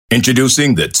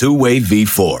Introducing the Two-Way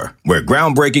V4, where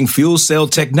groundbreaking fuel cell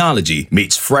technology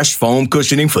meets fresh foam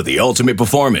cushioning for the ultimate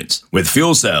performance. With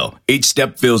Fuel Cell, each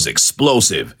step feels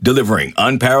explosive, delivering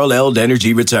unparalleled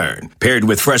energy return. Paired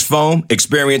with fresh foam,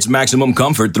 experience maximum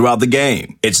comfort throughout the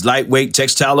game. Its lightweight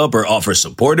textile upper offers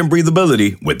support and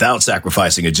breathability without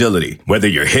sacrificing agility. Whether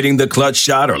you're hitting the clutch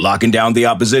shot or locking down the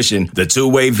opposition, the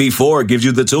Two-Way V4 gives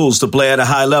you the tools to play at a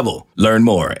high level. Learn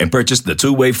more and purchase the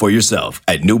Two-Way for yourself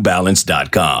at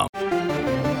newbalance.com.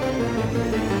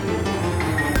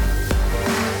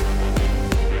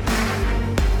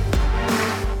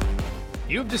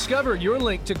 You've discovered your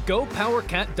link to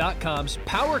GoPowerCat.com's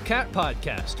PowerCat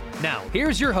podcast. Now,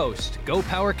 here's your host,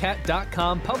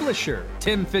 GoPowerCat.com publisher,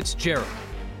 Tim Fitzgerald.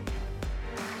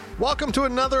 Welcome to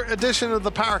another edition of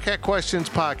the PowerCat Questions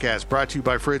podcast, brought to you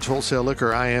by Fridge Wholesale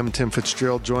Liquor. I am Tim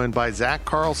Fitzgerald, joined by Zach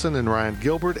Carlson and Ryan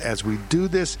Gilbert as we do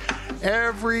this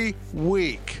every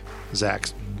week.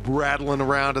 Zach's rattling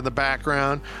around in the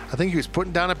background. I think he was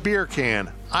putting down a beer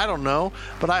can. I don't know,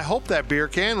 but I hope that beer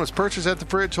can was purchased at the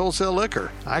Fridge Wholesale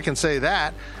Liquor. I can say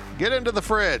that. Get into the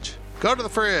fridge. Go to the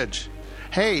fridge.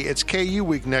 Hey, it's KU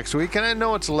week next week, and I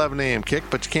know it's 11 a.m. kick,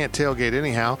 but you can't tailgate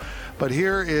anyhow. But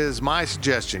here is my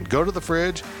suggestion. Go to the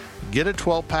fridge, get a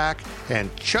 12-pack,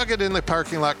 and chug it in the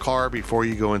parking lot car before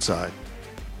you go inside.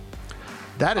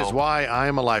 That is why I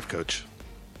am a life coach.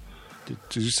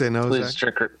 Did you say no, Please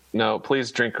Zach?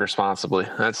 please drink responsibly.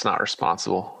 That's not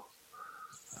responsible.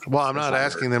 Well, I'm not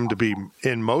asking them to be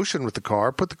in motion with the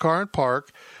car. Put the car in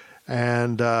park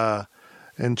and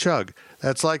chug.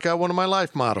 That's like one of my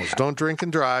life mottos. Don't drink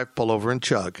and drive. Pull over and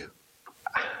chug.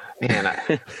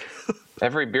 Man,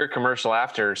 every beer commercial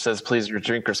after says please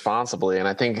drink responsibly, and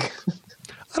I think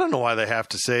I don't know why they have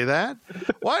to say that.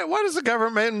 Why does the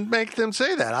government make them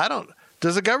say that?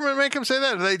 Does the government make them say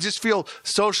that? Or do they just feel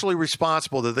socially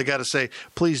responsible that they got to say,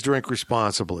 please drink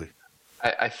responsibly?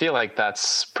 I feel like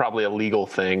that's probably a legal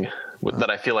thing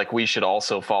that I feel like we should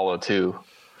also follow too.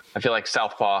 I feel like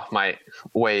Southpaw might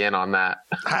weigh in on that.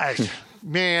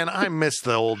 Man, I miss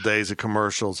the old days of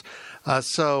commercials.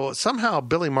 So somehow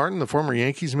Billy Martin, the former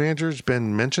Yankees manager, has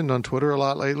been mentioned on Twitter a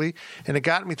lot lately. And it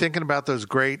got me thinking about those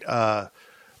great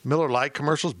Miller Lite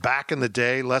commercials back in the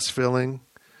day, less filling,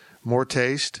 more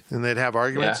taste, and they'd have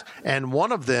arguments. Yeah. And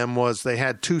one of them was they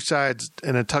had two sides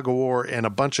in a tug of war and a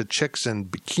bunch of chicks in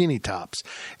bikini tops.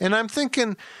 And I'm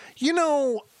thinking,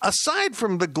 aside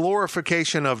from the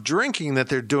glorification of drinking that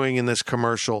they're doing in this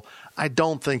commercial, I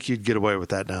don't think you'd get away with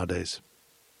that nowadays.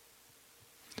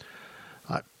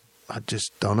 I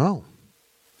just don't know.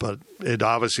 But it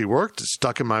obviously worked. It's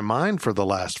stuck in my mind for the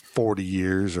last 40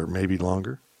 years or maybe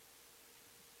longer.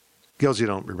 Gills, you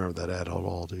don't remember that ad at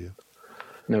all, do you?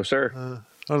 No, sir.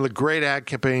 One of the great ad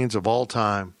campaigns of all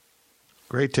time.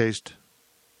 Great taste,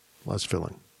 less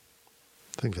filling.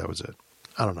 I think that was it.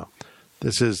 I don't know.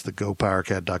 This is the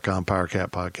GoPowerCat.com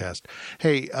PowerCat podcast.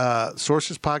 Hey,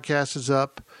 Sources podcast is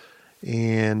up,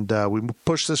 and we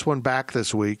pushed this one back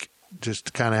this week just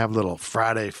to kind of have a little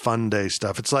Friday fun day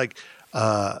stuff. It's like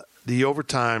the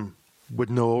overtime with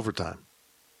no overtime.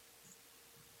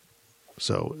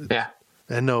 So, yeah.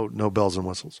 And no bells and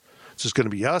whistles. It's just going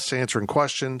to be us answering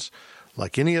questions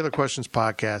like any other questions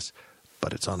podcast,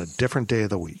 but it's on a different day of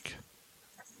the week.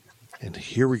 And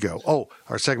here we go. Oh,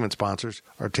 our segment sponsors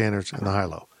are Tanners and the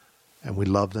High-Low. And we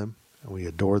love them, and we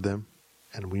adore them,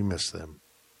 and we miss them.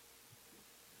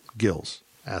 Gills,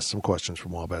 ask some questions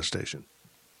from Wabash Station.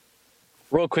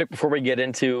 Real quick before we get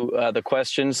into the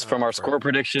questions from our score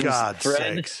predictions God's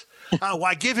thread. Sakes.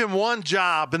 I give him one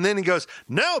job, and then he goes,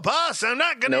 no, boss, I'm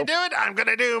not going to do it. I'm going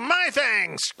to do my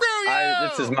thing. Screw you.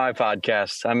 This is my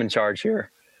podcast. I'm in charge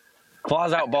here.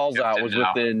 Claws out, balls out was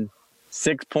within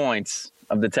 6 points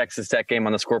of the Texas Tech game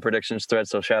on the score predictions thread,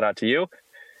 so shout out to you.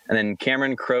 And then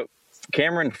Cameron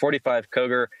 45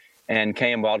 Koger and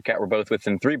KM Wildcat were both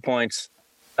within 3 points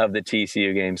of the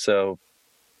TCU game. So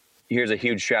here's a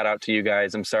huge shout out to you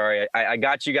guys. I'm sorry. I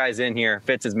got you guys in here.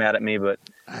 Fitz is mad at me, but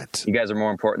you guys are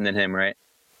more important than him, right?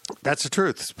 That's the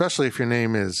truth, especially if your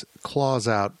name is Claws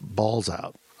Out, Balls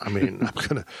Out. I mean,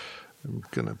 I'm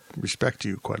gonna respect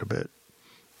you quite a bit.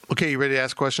 Okay, you ready to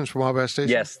ask questions from Wabash Station?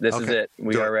 Yes, this is it.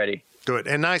 We are ready. Do it.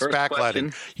 And nice First backlighting.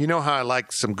 question. You know how I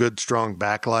like some good, strong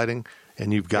backlighting?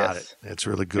 And you've got it. It's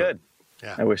really good.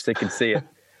 Yeah. I wish they could see it.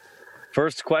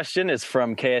 First question is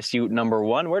from KSU number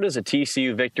 1. Where does a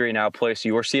TCU victory now place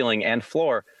your ceiling and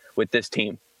floor with this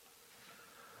team?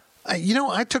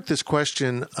 I took this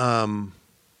question. It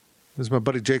was my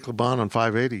buddy Jake LeBon on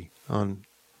 580 on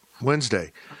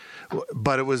Wednesday.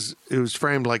 But it was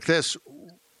framed like this.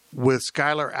 With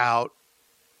Skylar out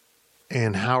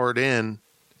and Howard in,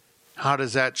 how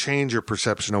does that change your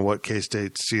perception of what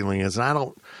K-State's ceiling is? And I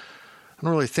don't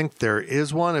really think there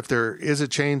is one. If there is a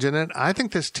change in it, I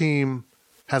think this team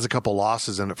has a couple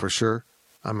losses in it for sure.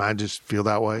 I just feel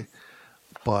that way.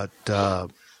 But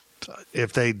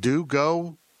if they do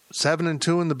go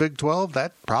 7-2 in the Big 12,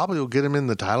 that probably will get them in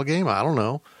the title game. I don't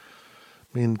know.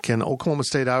 I mean, can Oklahoma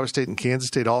State, Iowa State, and Kansas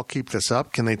State all keep this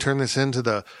up? Can they turn this into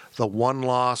the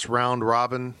one-loss round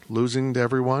robin, losing to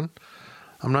everyone?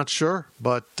 I'm not sure,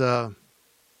 but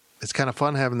it's kind of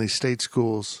fun having these state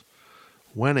schools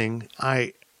winning.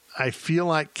 I feel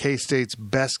like K-State's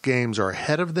best games are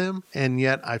ahead of them, and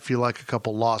yet I feel like a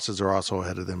couple losses are also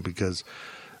ahead of them because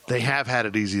they have had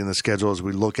it easy in the schedule as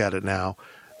we look at it now.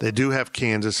 They do have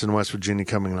Kansas and West Virginia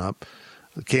coming up.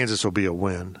 Kansas will be a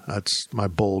win. That's my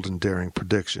bold and daring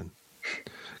prediction.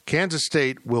 Kansas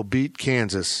State will beat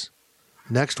Kansas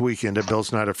next weekend at Bill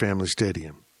Snyder Family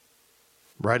Stadium.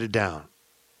 Write it down.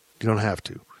 You don't have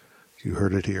to. You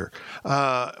heard it here.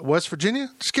 West Virginia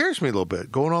scares me a little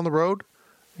bit. Going on the road,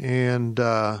 and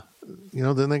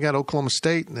then they got Oklahoma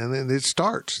State, and then it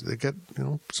starts. They got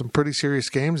some pretty serious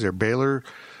games there. Baylor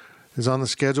is on the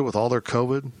schedule with all their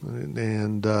COVID,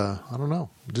 and I don't know.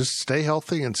 Just stay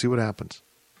healthy and see what happens.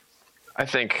 I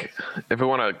think if we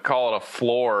want to call it a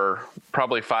floor,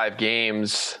 probably 5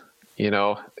 games.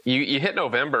 You hit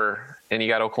November, and you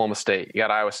got Oklahoma State, you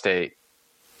got Iowa State,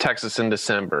 Texas in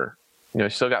December. You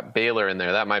still got Baylor in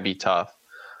there. That might be tough.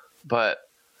 But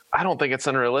I don't think it's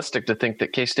unrealistic to think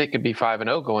that K-State could be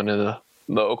 5-0 going into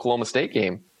the Oklahoma State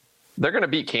game. They're going to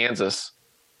beat Kansas.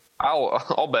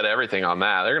 I'll bet everything on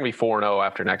that. They're going to be 4-0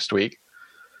 after next week.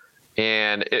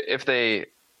 And if they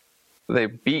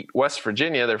beat West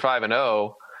Virginia, they're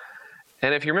 5-0.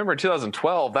 And if you remember in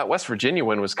 2012, that West Virginia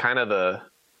win was kind of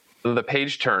the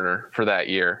page turner for that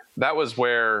year. That was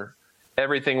where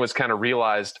everything was kind of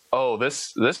realized, oh,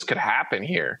 this could happen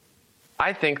here.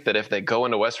 I think that if they go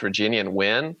into West Virginia and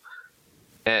win,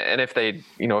 and if they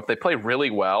play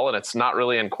really well and it's not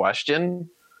really in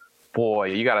question, boy,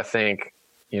 you got to think,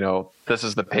 this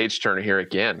is the page turner here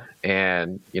again.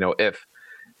 And, if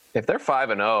they're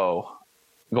 5-0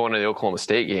 going to the Oklahoma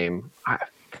State game,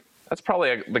 that's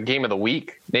probably the game of the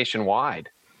week nationwide.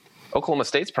 Oklahoma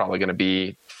State's probably going to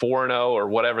be 4-0 or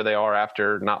whatever they are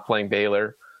after not playing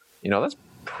Baylor. That's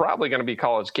probably going to be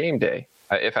College game day,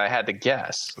 if I had to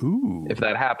guess. Ooh. If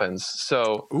that happens.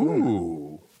 So,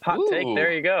 hot take.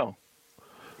 There you go.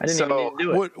 I didn't even need to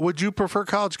do it. Would you prefer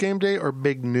College game day or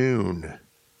Big Noon?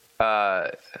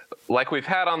 Like we've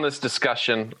had on this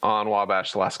discussion on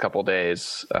Wabash the last couple of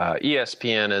days,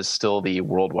 ESPN is still the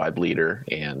worldwide leader,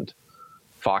 and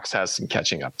Fox has some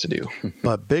catching up to do.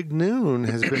 But Big Noon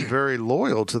has been very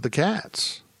loyal to the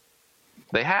Cats.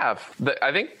 They have.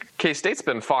 I think K-State's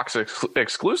been Fox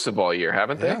exclusive all year,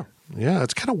 haven't they? Yeah,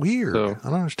 it's kind of weird. I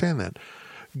don't understand that.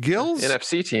 Gills?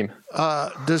 NFC team.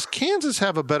 Does Kansas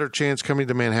have a better chance coming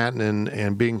to Manhattan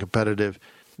and being competitive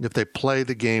if they play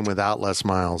the game without Les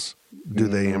Miles? Do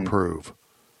they improve?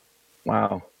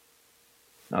 Wow.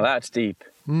 Now that's deep.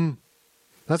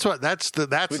 That's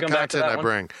the content I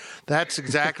bring. That's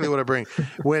exactly what I bring.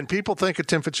 When people think of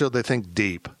Tim Fitzgerald, they think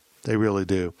deep. They really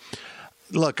do.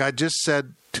 Look, I just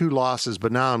said 2 losses,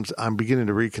 but now I'm beginning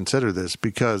to reconsider this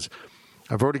because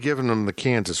I've already given them the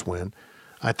Kansas win.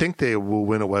 I think they will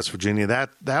win at West Virginia.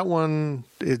 That one,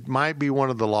 it might be one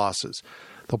of the losses.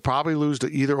 They'll probably lose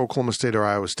to either Oklahoma State or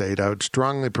Iowa State. I would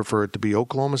strongly prefer it to be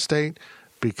Oklahoma State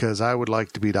because I would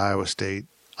like to beat Iowa State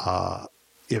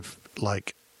if,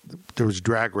 like, there was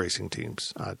drag racing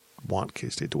teams. I want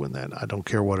K-State to win that. I don't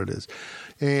care what it is.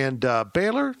 And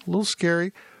Baylor, a little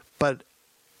scary. But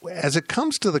as it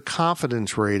comes to the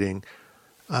confidence rating,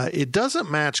 it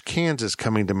doesn't match Kansas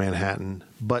coming to Manhattan.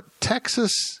 But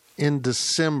Texas in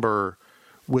December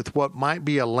with what might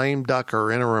be a lame duck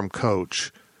or interim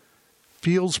coach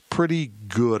feels pretty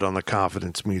good on the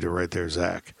confidence meter right there,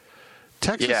 Zach.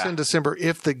 Texas in December,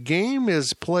 if the game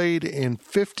is played in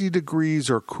 50 degrees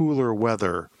or cooler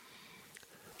weather,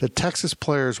 the Texas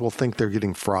players will think they're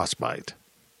getting frostbite.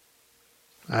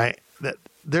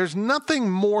 There's nothing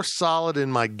more solid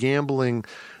in my gambling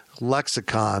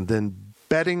lexicon than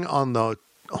betting on the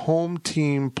home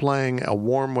team playing a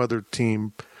warm weather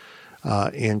team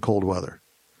in cold weather.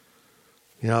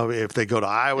 If they go to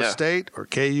Iowa State or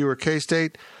KU or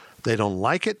K-State, they don't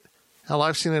like it. Hell,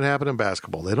 I've seen it happen in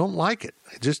basketball. They don't like it.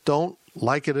 They just don't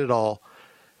like it at all.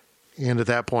 And at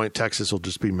that point, Texas will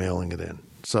just be mailing it in.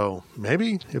 So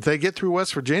maybe if they get through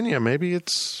West Virginia, maybe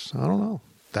it's, I don't know.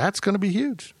 That's going to be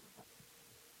huge.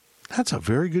 That's a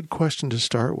very good question to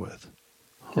start with.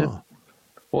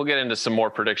 We'll get into some more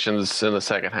predictions in the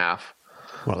second half.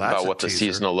 about what the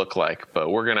season will look like. But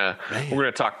we're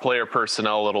gonna talk player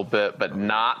personnel a little bit, but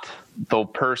not the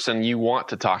person you want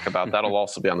to talk about. That'll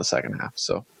also be on the second half.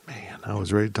 So, man, I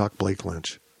was ready to talk Blake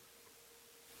Lynch.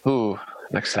 Ooh,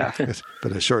 next half.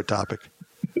 But a short topic.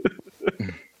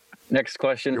 Next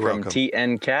question from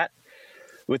TN Cat.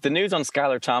 With the news on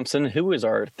Skylar Thompson, who is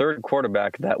our third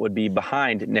quarterback that would be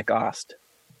behind Nick Ost?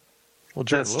 Well,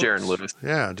 that's Jaron Lewis.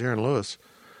 Yeah, Jaron Lewis,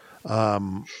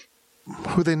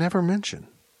 who they never mention.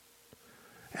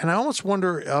 And I almost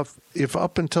wonder if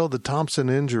up until the Thompson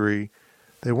injury,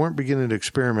 they weren't beginning to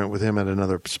experiment with him at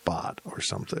another spot or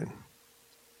something.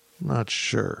 Not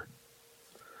sure.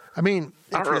 I mean,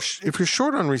 if you're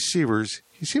short on receivers,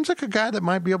 he seems like a guy that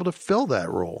might be able to fill that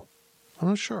role. I'm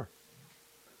not sure.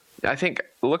 I think,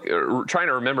 trying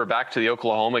to remember back to the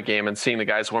Oklahoma game and seeing the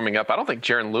guys warming up, I don't think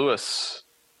Jaron Lewis,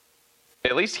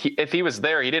 at least if he was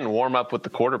there, he didn't warm up with the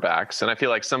quarterbacks. And I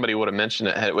feel like somebody would have mentioned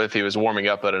it if he was warming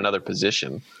up at another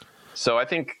position. So I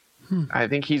think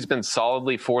he's been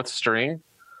solidly fourth string,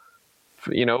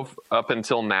 up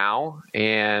until now.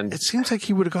 And it seems like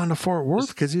he would have gone to Fort Worth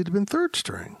because he'd have been third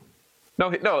string.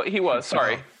 No, he was.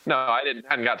 Sorry. No, I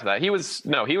hadn't got to that. He was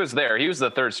there. He was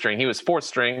the third string. He was fourth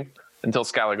string until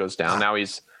Skylar goes down. Now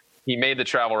he made the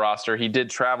travel roster. He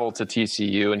did travel to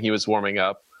TCU and he was warming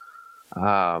up.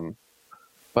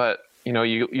 But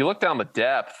you look down the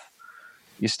depth,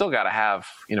 you still got to have,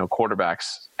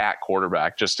 quarterbacks at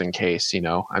quarterback just in case,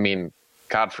 I mean,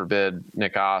 God forbid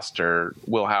Nick Ost or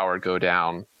Will Howard go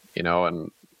down, it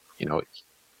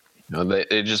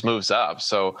just moves up.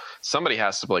 So somebody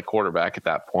has to play quarterback at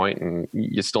that point, and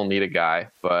you still need a guy.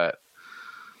 But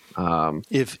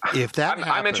if that happens,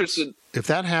 I'm interested. If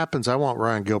that happens, I want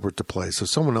Ryan Gilbert to play so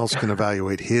someone else can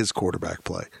evaluate his quarterback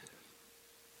play.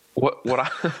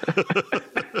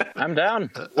 I'm down.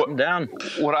 I'm down.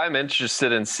 What I'm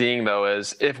interested in seeing, though,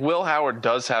 is if Will Howard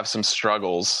does have some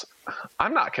struggles,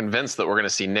 I'm not convinced that we're going to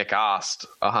see Nick Ost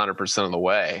 100% of the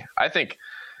way. I think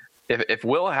if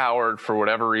Will Howard, for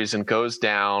whatever reason, goes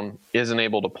down, isn't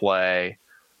able to play,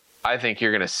 I think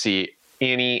you're going to see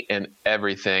any and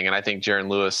everything. And I think Jaron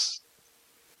Lewis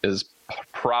is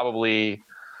probably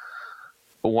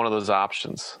one of those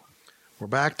options. We're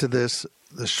back to this.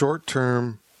 The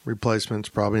short-term replacement's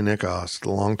probably Nick Ost. The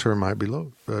long-term might be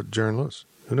Jaron Lewis.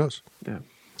 Who knows? Yeah,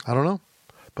 I don't know.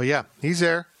 But, yeah, he's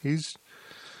there. He's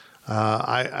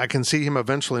I can see him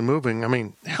eventually moving. I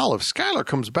mean, hell, if Skylar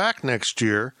comes back next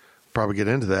year, probably get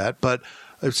into that. But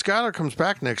if Skylar comes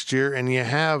back next year and you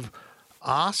have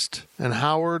Ost and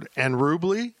Howard and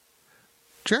Rubley,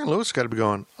 Jaron Lewis got to be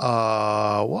going,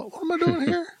 what am I doing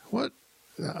here? What?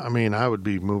 I mean, I would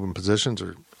be moving positions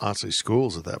or honestly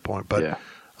schools at that point. But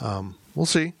we'll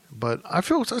see. But I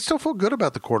still feel good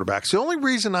about the quarterbacks. The only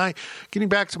reason getting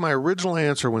back to my original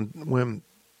answer when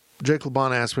Jake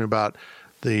LeBon asked me about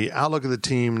the outlook of the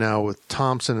team now with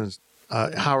Thompson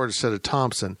and Howard instead of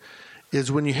Thompson,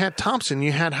 is when you had Thompson,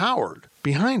 you had Howard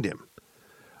behind him.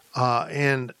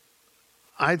 And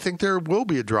I think there will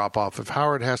be a drop-off if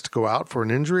Howard has to go out for an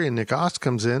injury and Nick Ost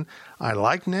comes in. I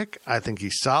like Nick. I think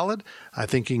he's solid. I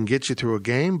think he can get you through a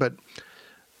game, but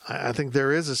I think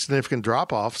there is a significant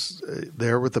drop-off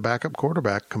there with the backup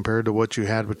quarterback compared to what you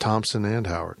had with Thompson and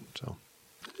Howard. So,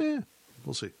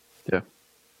 we'll see. Yeah.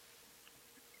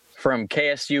 From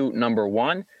KSU number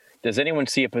 1, does anyone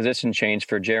see a position change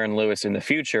for Jaron Lewis in the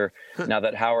future now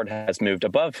that Howard has moved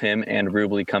above him and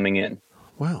Rubley coming in?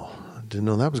 Well, I didn't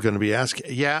know that was going to be asked.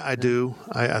 Yeah, I do.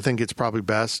 I think it's probably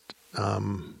best.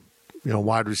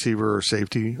 Wide receiver or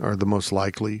safety are the most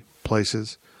likely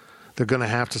places. They're going to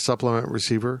have to supplement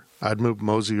receiver. I'd move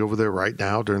Mosey over there right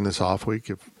now during this off week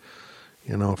if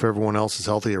everyone else is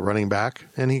healthy at running back,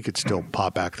 and he could still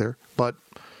pop back there. But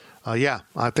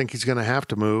I think he's going to have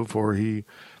to move, or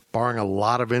barring a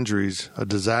lot of injuries, a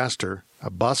disaster, a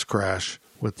bus crash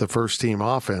with the first team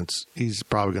offense, he's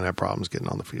probably going to have problems getting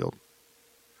on the field.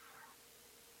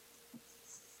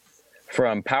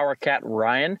 From Power Cat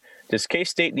Ryan, does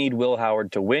K-State need Will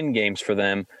Howard to win games for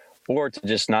them or to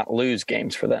just not lose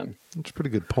games for them? That's a pretty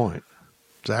good point.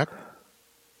 Zach?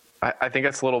 I think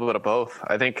it's a little bit of both.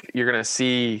 I think you're going to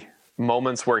see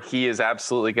moments where he is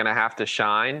absolutely going to have to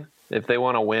shine if they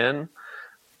want to win.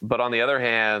 But on the other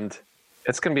hand,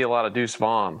 it's going to be a lot of Deuce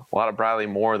Vaughn, a lot of Briley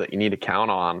Moore that you need to count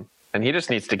on. And he just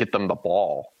needs to get them the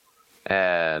ball.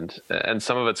 And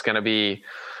some of it's going to be,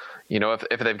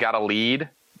 if they've got a lead,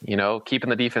 keeping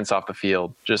the defense off the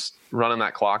field, just running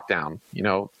that clock down,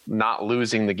 not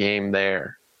losing the game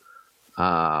there.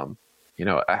 I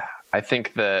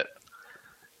think that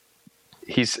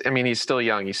he's still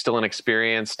young. He's still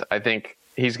inexperienced. I think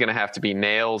he's going to have to be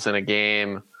nails in a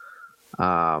game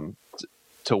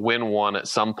to win one at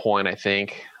some point, I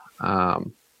think. But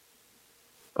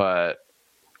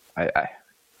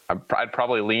I'd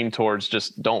probably lean towards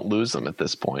just don't lose them at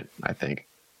this point, I think.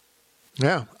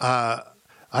 Yeah.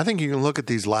 I think you can look at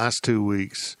these last 2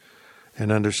 weeks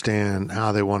and understand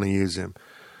how they want to use him.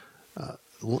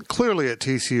 Clearly at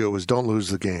TCU, it was don't lose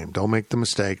the game. Don't make the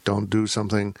mistake. Don't do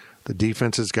something. The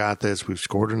defense has got this. We've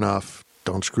scored enough.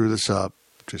 Don't screw this up.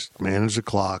 Just manage the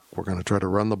clock. We're going to try to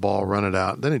run the ball, run it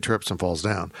out. Then he trips and falls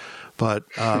down.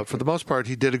 But for the most part,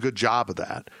 he did a good job of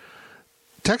that.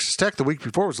 Texas Tech the week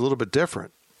before was a little bit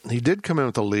different. He did come in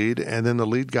with the lead, and then the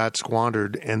lead got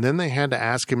squandered, and then they had to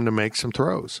ask him to make some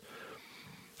throws.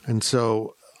 And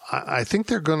so I think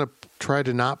they're going to try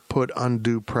to not put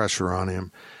undue pressure on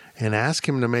him and ask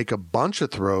him to make a bunch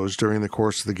of throws during the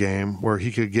course of the game where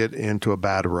he could get into a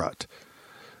bad rut.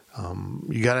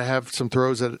 You got to have some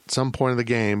throws at some point of the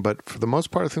game, but for the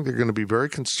most part, I think they're going to be very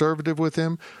conservative with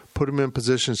him, put him in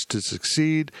positions to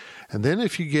succeed. And then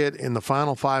if you get in the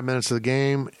final 5 minutes of the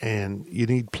game and you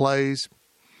need plays,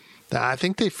 I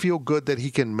think they feel good that he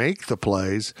can make the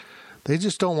plays. They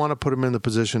just don't want to put him in the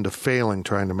position to failing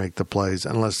trying to make the plays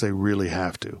unless they really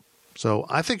have to. So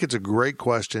I think it's a great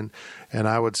question, and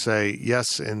I would say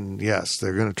yes and yes.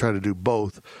 They're going to try to do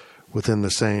both within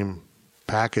the same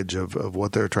package of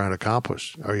what they're trying to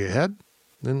accomplish. Are you ahead?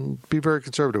 Then be very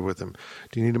conservative with him.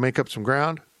 Do you need to make up some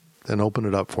ground? Then open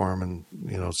it up for him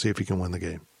and see if he can win the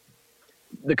game.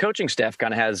 The coaching staff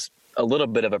kind of has a little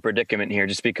bit of a predicament here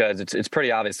just because it's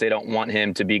pretty obvious they don't want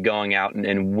him to be going out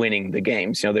and winning the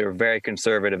games. They were very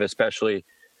conservative, especially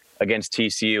against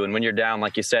TCU. And when you're down,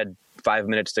 like you said, 5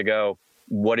 minutes to go,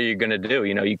 what are you going to do?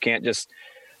 You can't just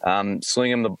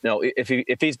sling him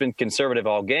if he's been conservative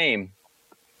all game,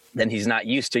 then he's not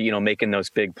used to, making those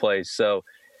big plays. So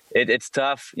it's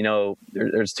tough.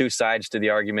 There's two sides to the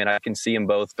argument. I can see them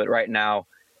both. But right now,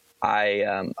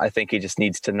 I think he just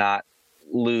needs to not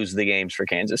lose the games for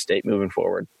Kansas State moving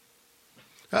forward.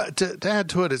 To add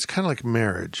to it, it's kind of like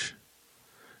marriage.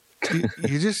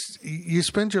 You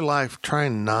spend your life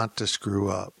trying not to screw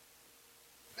up.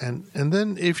 And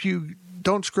then if you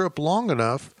don't screw up long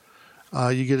enough,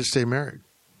 you get to stay married.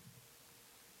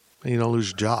 And you don't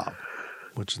lose your job,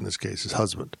 which in this case is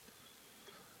husband.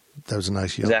 That was a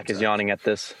nice yawn. Zach is yawning at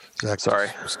this. Zach Sorry.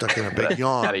 Stuck in a big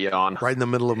yawn. Had a yawn. Right in the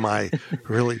middle of my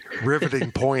really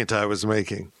riveting point I was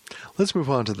making. Let's move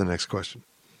on to the next question.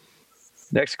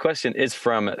 Next question is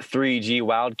from 3G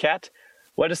Wildcat.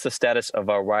 What is the status of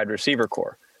our wide receiver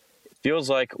core? It feels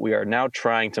like we are now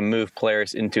trying to move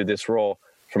players into this role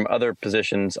from other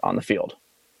positions on the field.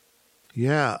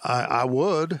 Yeah, I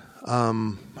would.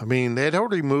 They had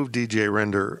already moved DJ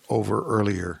Render over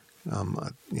earlier.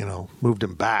 Moved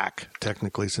him back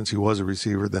technically since he was a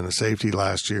receiver, then a safety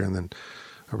last year, and then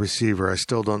a receiver. I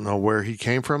still don't know where he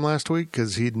came from last week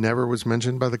because he never was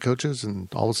mentioned by the coaches, and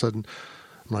all of a sudden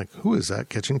I'm like, who is that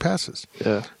catching passes?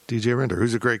 Yeah, DJ Render,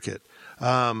 who's a great kid.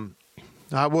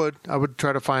 I would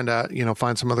try to find out,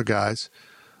 find some other guys.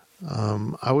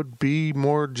 I would be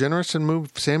more generous and move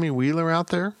Sammy Wheeler out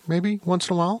there maybe once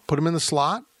in a while, put him in the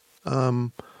slot.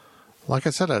 Like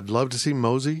I said, I'd love to see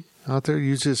Mosey out there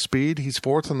use his speed. He's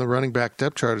fourth on the running back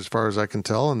depth chart as far as I can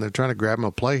tell, and they're trying to grab him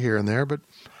a play here and there. But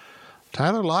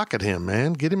Tyler Lockett him,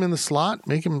 man. Get him in the slot,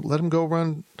 let him go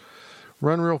run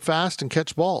real fast and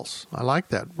catch balls. I like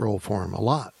that role for him a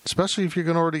lot, especially if you're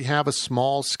going to already have a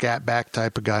small scat back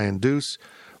type of guy in Deuce.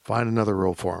 Find another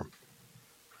role for him.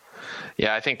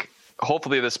 Yeah, I think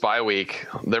hopefully this bye week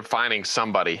they're finding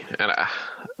somebody. And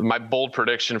my bold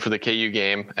prediction for the KU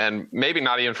game, and maybe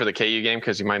not even for the KU game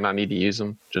because you might not need to use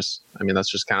them.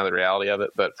 That's just kind of the reality of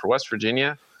it. But for West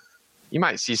Virginia, you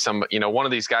might see some, one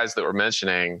of these guys that we're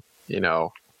mentioning,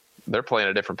 they're playing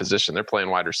a different position. They're playing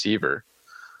wide receiver.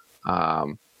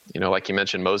 Like you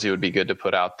mentioned, Mosey would be good to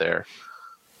put out there.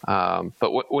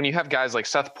 But when you have guys like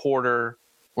Seth Porter,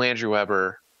 Landry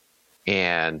Weber,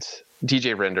 and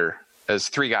DJ Render as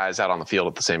three guys out on the field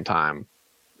at the same time,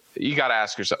 you got to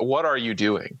ask yourself, what are you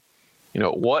doing?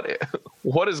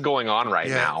 What is going on right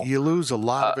now? You lose a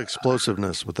lot of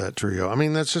explosiveness with that trio.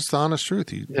 That's just the honest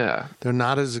truth. They're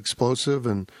not as explosive,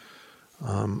 and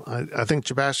I think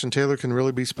Sebastian Taylor can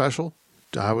really be special.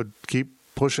 I would keep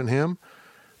pushing him.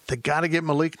 They got to get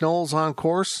Malik Knowles on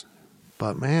course,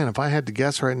 but man, if I had to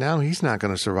guess right now, he's not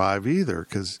going to survive either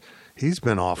because he's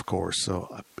been off course.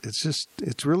 So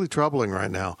it's really troubling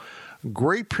right now.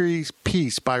 Great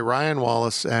piece by Ryan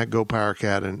Wallace at Go Power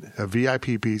Cat, and a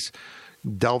VIP piece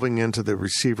delving into the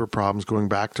receiver problems, going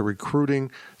back to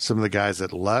recruiting some of the guys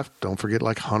that left. Don't forget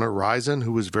like Hunter Rison,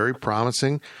 who was very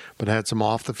promising but had some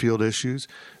off-the-field issues.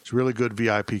 It's really good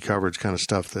VIP coverage kind of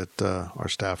stuff that our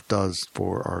staff does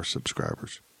for our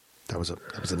subscribers. That was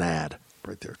an ad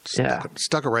right there.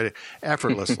 Stuck it right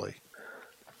effortlessly.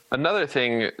 Another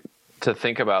thing to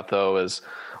think about, though, is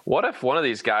what if one of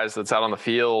these guys that's out on the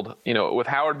field, with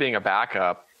Howard being a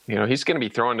backup, he's going to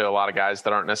be thrown to a lot of guys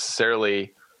that aren't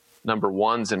necessarily number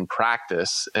ones in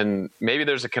practice. And maybe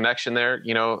there's a connection there.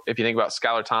 If you think about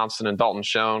Skylar Thompson and Dalton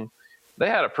Schoen, they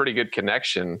had a pretty good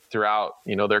connection throughout,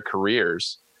 their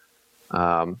careers.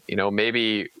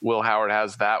 Maybe Will Howard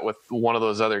has that with one of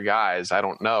those other guys. I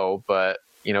don't know. But,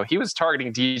 he was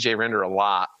targeting DJ Render a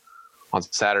lot on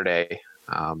Saturday.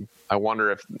 I wonder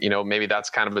if, maybe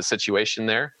that's kind of a situation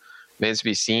there. Needs to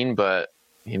be seen. But,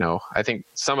 I think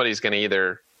somebody's going to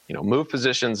either, move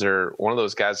positions or one of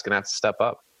those guys is going to have to step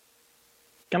up.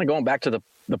 Kind of going back to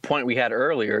the point we had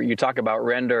earlier, you talk about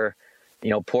Render,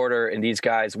 Porter and these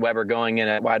guys, Weber going in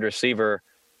at wide receiver.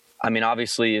 I mean,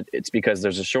 obviously it's because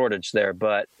there's a shortage there,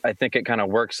 but I think it kind of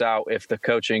works out if the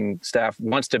coaching staff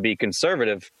wants to be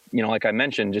conservative, like I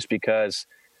mentioned, just because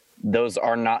those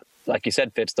are not, like you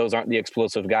said, Fitz, those aren't the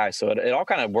explosive guys. So it all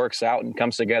kind of works out and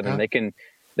comes together, and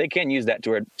they can use that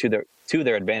to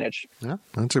their advantage. Yeah,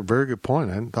 that's a very good point.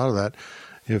 I hadn't thought of that.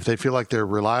 If they feel like they're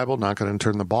reliable, not going to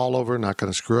turn the ball over, not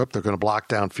going to screw up, they're going to block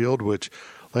downfield, which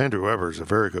Landry Weber is a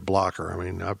very good blocker. I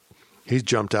mean, he's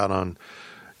jumped out on,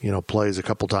 plays a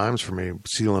couple times for me,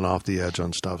 sealing off the edge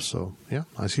on stuff. So, yeah,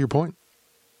 I see your point.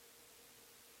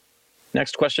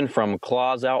 Next question from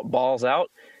Claws Out, Balls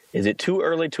Out. Is it too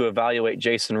early to evaluate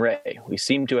Jason Ray? We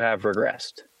seem to have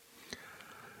regressed.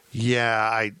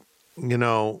 Yeah,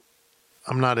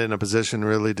 I'm not in a position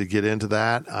really to get into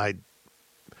that.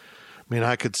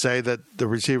 I could say that the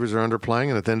receivers are underplaying,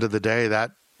 and at the end of the day,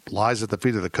 that lies at the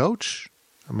feet of the coach.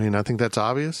 I think that's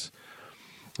obvious.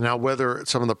 Now, whether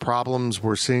some of the problems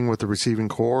we're seeing with the receiving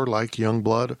core, like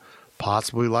Youngblood,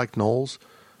 possibly like Knowles,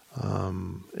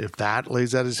 if that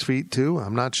lays at his feet too,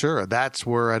 I'm not sure. That's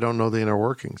where I don't know the inner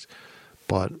workings.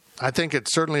 But I think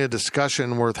it's certainly a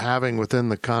discussion worth having within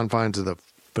the confines of the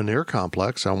Veneer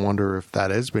complex. I wonder if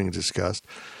that is being discussed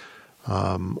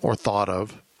or thought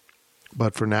of.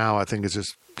 But for now, I think it's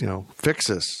just, fix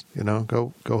this,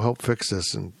 go help fix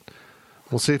this. And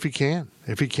we'll see if he can.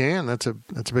 If he can, that's a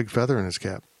big feather in his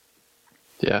cap.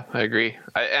 Yeah, I agree.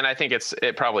 I think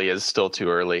it probably is still too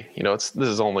early. This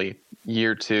is only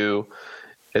year 2.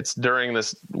 It's during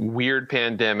this weird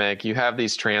pandemic. You have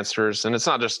these transfers, and it's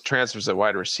not just transfers at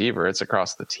wide receiver. It's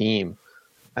across the team.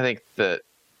 I think that,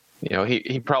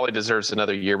 he probably deserves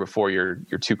another year before you're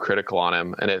too critical on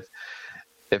him. And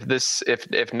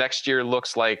if next year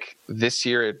looks like this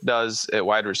year it does at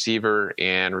wide receiver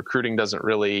and recruiting doesn't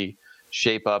really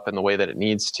shape up in the way that it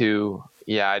needs to,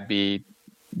 yeah, I'd be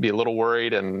a little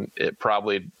worried, and it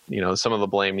probably, some of the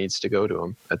blame needs to go to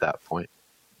him at that point.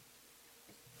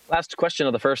 Last question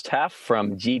of the first half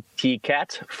from GT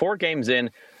Cat. 4 games in,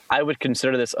 I would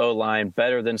consider this O-line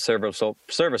better than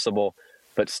serviceable,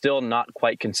 but still not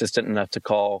quite consistent enough to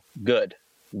call good.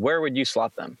 Where would you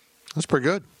slot them? That's pretty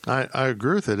good. I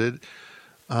agree with it.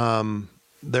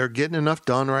 They're getting enough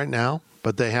done right now,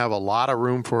 but they have a lot of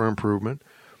room for improvement.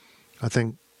 I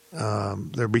think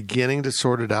they're beginning to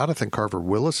sort it out. I think Carver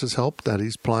Willis has helped that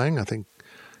he's playing. I think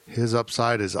his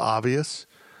upside is obvious.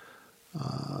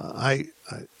 I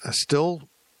still,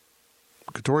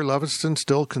 Katori Levingston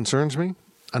still concerns me.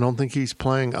 I don't think he's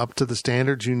playing up to the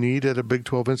standards you need at a Big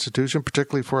 12 institution,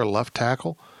 particularly for a left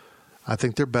tackle. I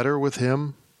think they're better with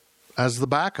him as the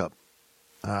backup.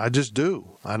 I just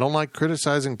do. I don't like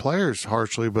criticizing players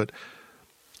harshly, but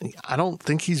I don't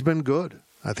think he's been good.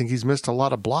 I think he's missed a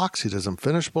lot of blocks. He doesn't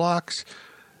finish blocks,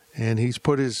 and he's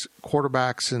put his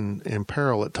quarterbacks in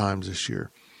peril at times this year.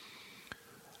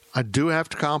 I do have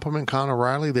to compliment Connor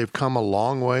Riley. They've come a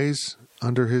long ways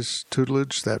under his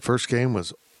tutelage. That first game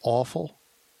was awful.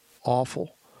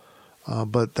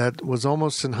 But that was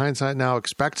almost, in hindsight now,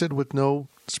 expected with no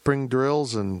spring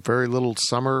drills and very little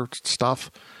summer stuff.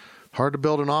 Hard to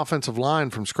build an offensive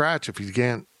line from scratch if you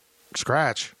can't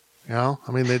scratch.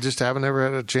 They just haven't ever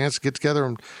had a chance to get together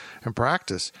and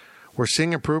practice. We're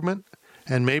seeing improvement,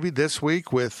 and maybe this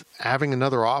week with having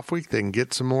another off week, they can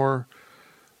get some more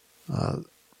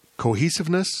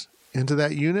cohesiveness into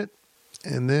that unit,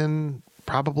 and then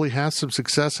probably have some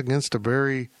success against a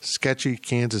very sketchy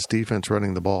Kansas defense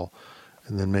running the ball,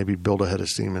 and then maybe build a head of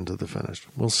steam into the finish.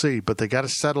 We'll see, but they got to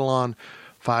settle on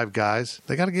 5 guys.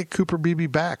 They got to get Cooper Beebe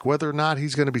back. Whether or not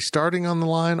he's going to be starting on the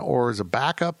line or as a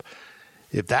backup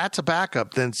if that's a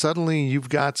backup, then suddenly you've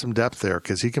got some depth there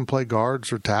because he can play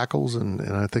guards or tackles, and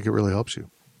I think it really helps you.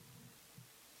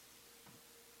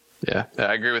 Yeah,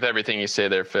 I agree with everything you say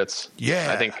there, Fitz.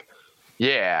 Yeah. I think,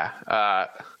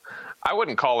 I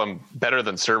wouldn't call them better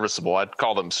than serviceable. I'd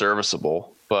call them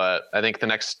serviceable. But I think the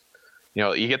next,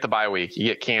 you get the bye week, you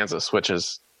get Kansas, which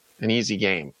is an easy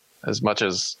game. As much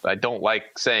as I don't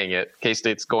like saying it,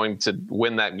 K-State's going to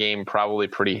win that game probably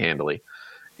pretty handily.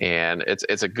 And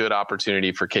it's a good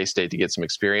opportunity for K-State to get some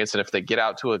experience. And if they get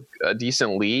out to a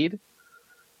decent lead,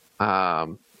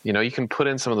 you can put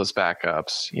in some of those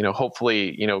backups,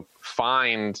 hopefully,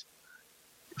 find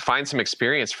some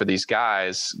experience for these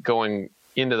guys going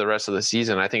into the rest of the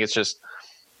season. I think it's just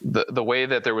the way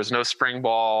that there was no spring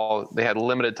ball. They had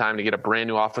limited time to get a brand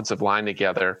new offensive line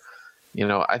together.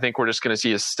 I think we're just going to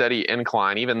see a steady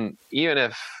incline, even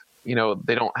if,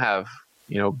 they don't have,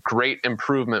 great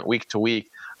improvement week to week.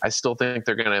 I still think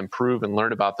they're going to improve and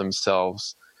learn about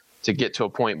themselves to get to a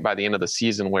point by the end of the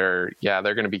season where,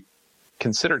 they're going to be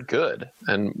considered good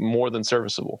and more than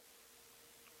serviceable.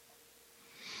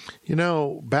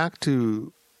 Back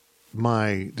to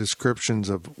my descriptions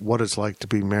of what it's like to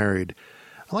be married,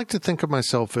 I like to think of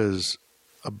myself as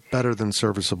a better than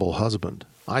serviceable husband.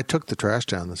 I took the trash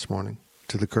down this morning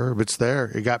to the curb. It's there.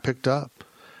 It got picked up.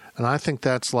 And I think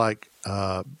that's like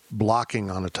blocking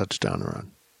on a touchdown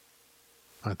run.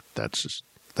 That's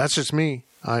just me.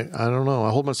 I don't know.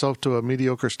 I hold myself to a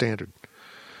mediocre standard.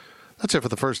 That's it for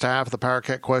the first half of the Power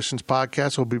Cat Questions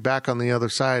podcast. We'll be back on the other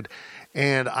side.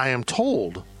 And I am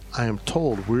told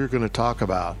we're going to talk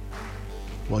about,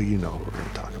 well, you know who we're going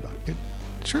to talk about.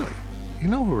 Surely, you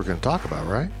know who we're going to talk about,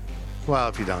 right? Well,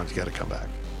 if you don't, you got to come back.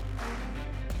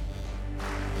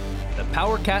 The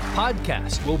Power Cat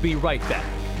Podcast will be right back.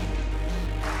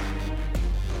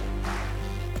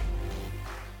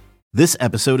 This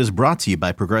episode is brought to you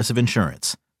by Progressive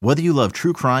Insurance. Whether you love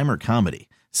true crime or comedy,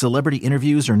 celebrity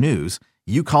interviews or news,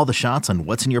 you call the shots on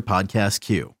what's in your podcast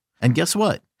queue. And guess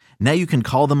what? Now you can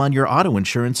call them on your auto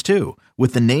insurance too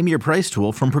with the Name Your Price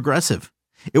tool from Progressive.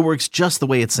 It works just the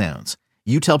way it sounds.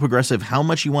 You tell Progressive how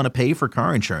much you want to pay for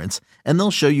car insurance, and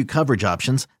they'll show you coverage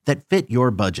options that fit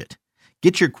your budget.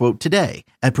 Get your quote today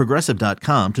at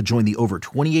Progressive.com to join the over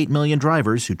 28 million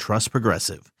drivers who trust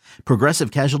Progressive. Progressive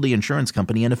Casualty Insurance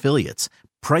Company and Affiliates.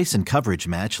 Price and coverage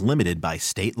match limited by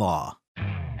state law.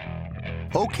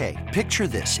 Okay, picture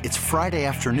this. It's Friday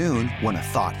afternoon when a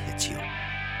thought hits you.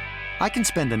 I can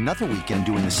spend another weekend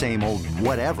doing the same old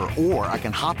whatever, or I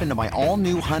can hop into my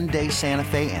all-new Hyundai Santa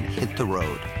Fe and hit the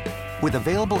road. With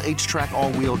available H-Track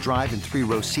all-wheel drive and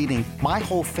 3-row seating, my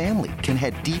whole family can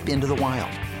head deep into the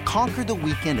wild. Conquer the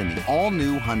weekend in the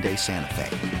all-new Hyundai Santa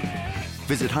Fe.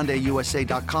 Visit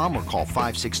HyundaiUSA.com or call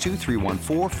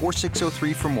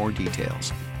 562-314-4603 for more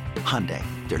details. Hyundai,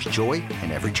 there's joy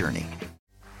in every journey.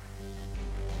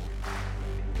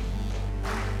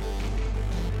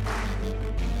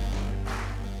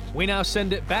 We now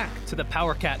send it back to the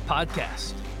Power Cat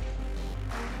Podcast.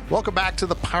 Welcome back to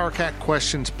the Power Cat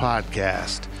Questions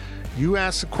podcast. You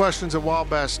ask the questions at Wild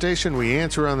Bass Station. We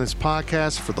answer on this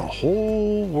podcast for the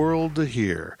whole world to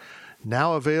hear.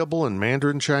 Now available in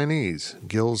Mandarin Chinese.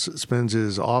 Gills spends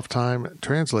his off time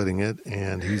translating it,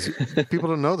 and people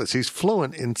don't know this. He's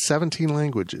fluent in 17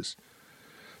 languages.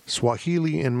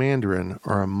 Swahili and Mandarin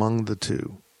are among the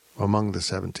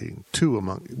 17.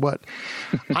 What?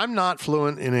 I'm not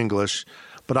fluent in English,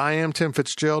 but I am Tim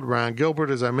Fitzgerald, Ryan Gilbert,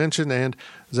 as I mentioned, and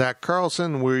Zach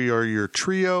Carlson. We are your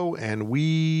trio, and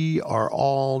we are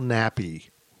all nappy.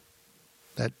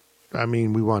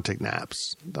 We want to take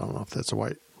naps. I don't know if that's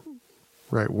the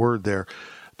right word there,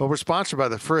 but we're sponsored by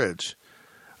The Fridge.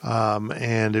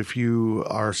 And if you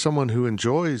are someone who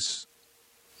enjoys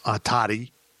a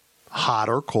toddy, hot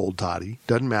or cold toddy,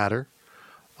 doesn't matter,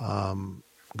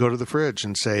 go to The Fridge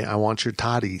and say, I want your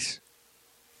toddies,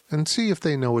 and see if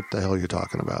they know what the hell you're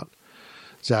talking about.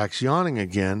 Zach's yawning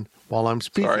again while I'm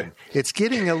speaking. Sorry. It's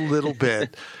getting a little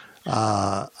bit,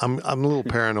 I'm a little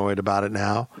paranoid about it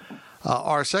now.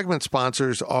 Our segment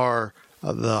sponsors are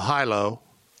the Hilo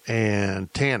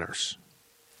and Tanner's.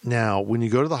 Now, when you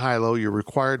go to the Hilo, you're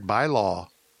required by law,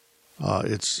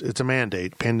 it's a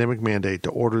mandate, pandemic mandate, to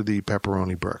order the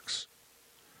pepperoni bricks.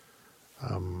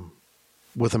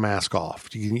 With a mask off.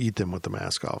 You can eat them with the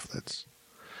mask off.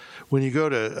 When you go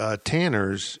to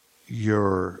Tanner's,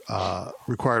 you're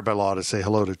required by law to say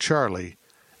hello to Charlie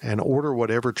and order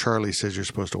whatever Charlie says you're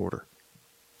supposed to order.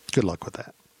 Good luck with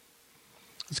that.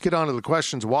 Let's get on to the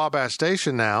questions. Wabash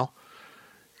Station now.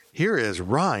 Here is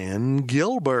Ryan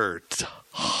Gilbert.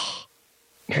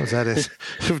 Was that it?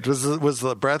 Was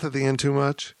the breath at the end too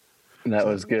much? That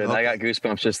was good. Okay. I got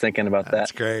goosebumps just thinking about that.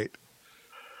 That's great.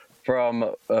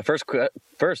 From first, I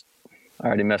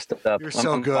already messed it up. You're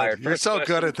so good. Fired. You're so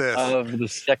good at this. Of the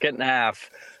second half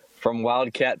from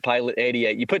Wildcat Pilot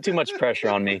 88. You put too much pressure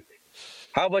on me.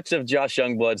 How much of Josh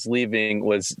Youngblood's leaving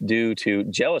was due to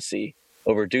jealousy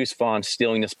over Deuce Vaughn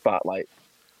stealing the spotlight?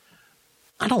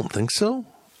 I don't think so.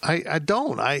 I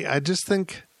don't. I just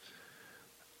think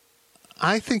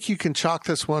you can chalk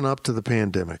this one up to the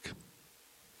pandemic.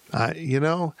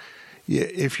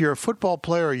 If you're a football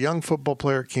player, a young football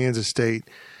player at Kansas State,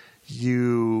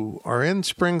 you are in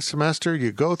spring semester,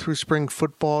 you go through spring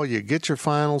football, you get your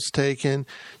finals taken,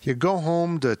 you go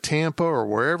home to Tampa or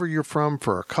wherever you're from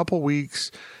for a couple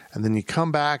weeks, and then you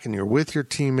come back and you're with your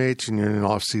teammates and you're in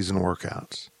off-season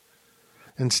workouts.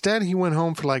 Instead, he went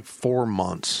home for like 4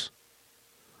 months.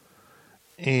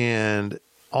 And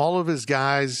all of his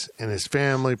guys and his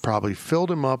family probably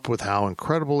filled him up with how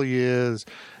incredible he is,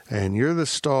 and you're the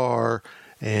star,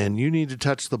 and you need to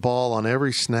touch the ball on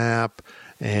every snap.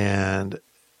 And,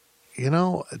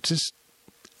 it's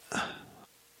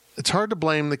hard to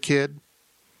blame the kid.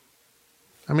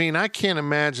 I mean, I can't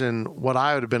imagine what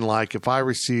I would have been like if I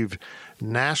received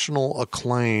national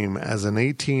acclaim as an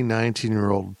 18,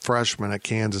 19-year-old freshman at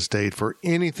Kansas State for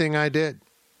anything I did.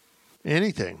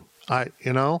 Anything.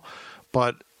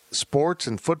 But sports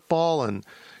and football, and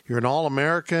you're an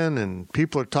All-American, and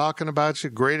people are talking about you,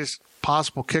 greatest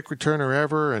possible kick returner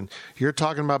ever, and you're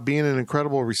talking about being an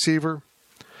incredible receiver.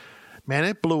 Man,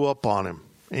 it blew up on him.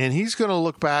 And he's going to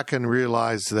look back and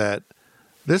realize that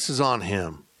this is on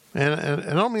him. And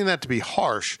I don't mean that to be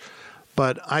harsh,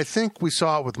 but I think we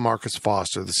saw it with Marcus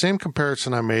Foster, the same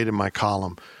comparison I made in my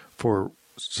column for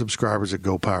subscribers at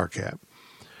Go PowerCat.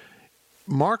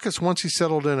 Marcus, once he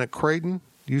settled in at Creighton,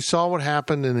 you saw what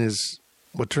happened in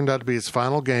what turned out to be his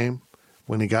final game.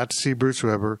 When he got to see Bruce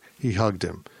Weber, he hugged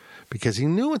him because he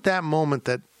knew at that moment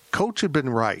that Coach had been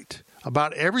right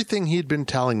about everything he'd been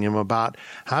telling him about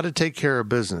how to take care of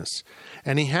business.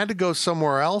 And he had to go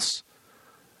somewhere else,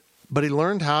 but he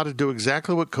learned how to do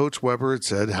exactly what Coach Weber had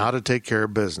said, how to take care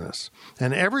of business.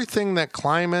 And everything that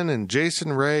Kleiman and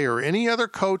Jason Ray or any other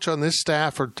coach on this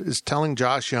staff is telling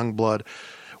Josh Youngblood,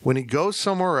 when he goes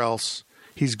somewhere else,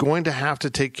 he's going to have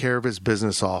to take care of his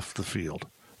business off the field,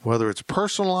 whether it's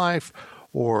personal life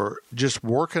or just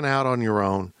working out on your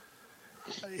own.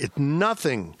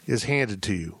 Nothing is handed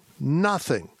to you.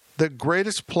 Nothing. The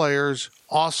greatest players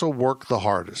also work the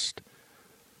hardest.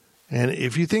 And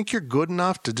if you think you're good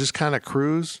enough to just kind of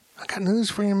cruise, I got news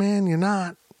for you, man. You're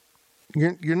not.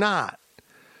 You're not.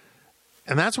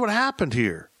 And that's what happened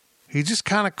here. He just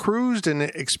kind of cruised and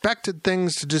expected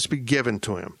things to just be given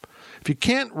to him. If you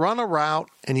can't run a route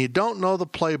and you don't know the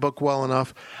playbook well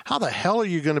enough, how the hell are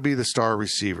you going to be the star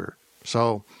receiver?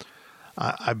 So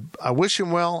I wish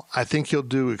him well. I think he'll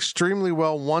do extremely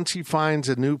well once he finds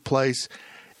a new place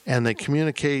and they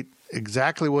communicate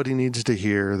exactly what he needs to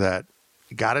hear, that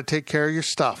you got to take care of your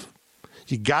stuff.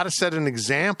 You got to set an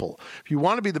example. If you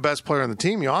want to be the best player on the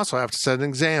team, you also have to set an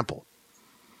example.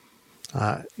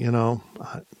 I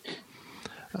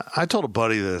told a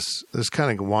buddy this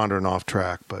kind of wandering off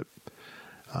track, but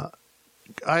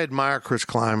I admire Chris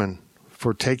Kleiman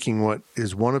for taking what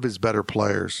is one of his better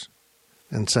players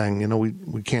and saying,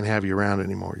 we can't have you around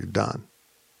anymore. You're done.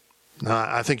 Now,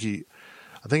 I think he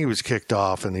was kicked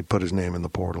off and he put his name in the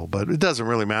portal, but it doesn't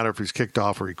really matter if he's kicked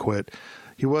off or he quit.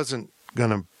 He wasn't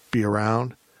going to be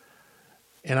around.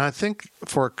 And I think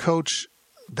for a coach,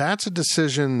 that's a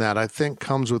decision that I think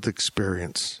comes with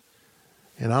experience.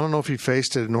 And I don't know if he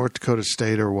faced it at North Dakota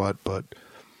State or what, but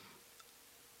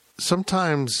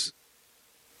sometimes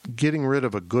getting rid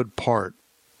of a good part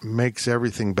makes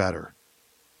everything better.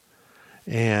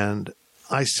 And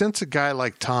I sense a guy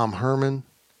like Tom Herman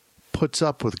puts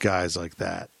up with guys like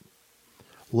that,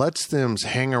 lets them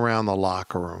hang around the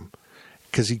locker room,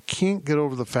 because he can't get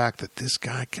over the fact that this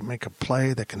guy can make a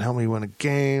play that can help me win a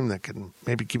game, that can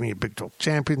maybe give me a Big 12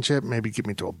 championship, maybe get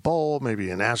me to a bowl,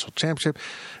 maybe a national championship.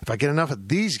 If I get enough of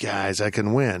these guys, I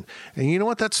can win. And you know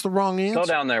what? That's the wrong answer. Go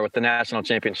down there with the national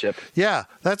championship. Yeah,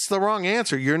 that's the wrong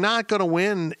answer. You're not going to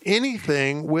win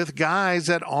anything with guys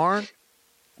that aren't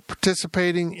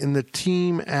participating in the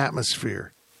team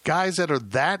atmosphere. Guys that are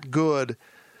that good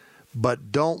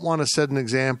but don't want to set an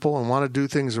example and want to do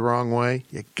things the wrong way,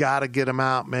 you got to get them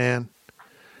out, man.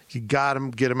 You got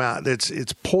to get them out.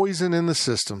 It's poison in the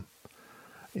system.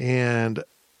 And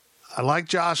I like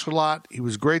Josh a lot. He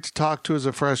was great to talk to as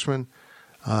a freshman.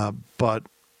 But,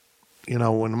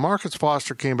 when Marcus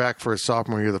Foster came back for his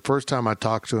sophomore year, the first time I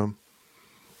talked to him,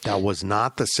 that was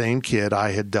not the same kid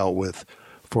I had dealt with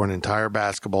for an entire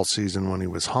basketball season when he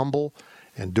was humble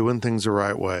and doing things the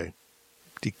right way.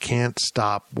 You can't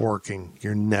stop working.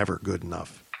 You're never good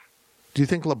enough. Do you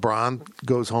think LeBron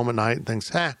goes home at night and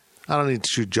thinks, I don't need to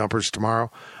shoot jumpers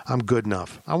tomorrow. I'm good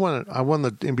enough. I won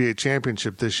the NBA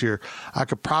championship this year. I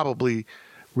could probably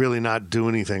really not do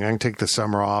anything. I can take the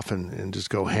summer off and just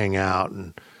go hang out,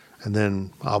 and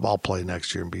then I'll play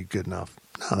next year and be good enough.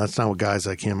 No, that's not what guys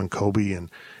like him and Kobe and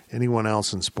anyone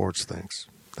else in sports thinks.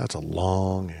 That's a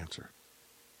long answer.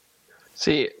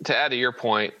 See, to add to your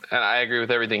point, and I agree with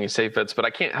everything you say, Fitz, but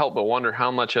I can't help but wonder how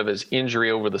much of his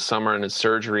injury over the summer and his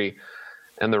surgery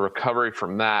and the recovery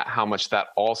from that, how much that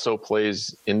also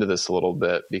plays into this a little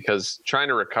bit, because trying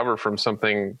to recover from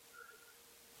something,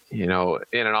 in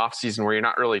an off season where you're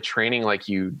not really training like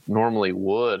you normally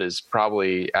would is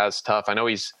probably as tough. I know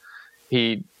he's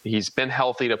been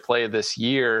healthy to play this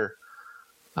year.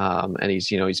 And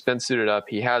he's been suited up.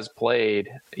 He has played,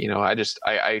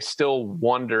 I still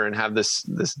wonder and have this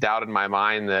doubt in my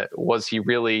mind that was he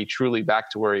really truly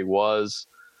back to where he was?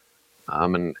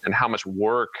 And how much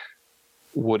work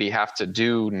would he have to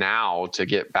do now to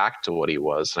get back to what he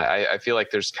was? I feel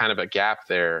like there's kind of a gap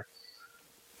there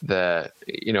that,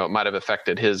 it might've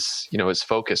affected his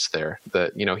focus there,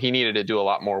 that, he needed to do a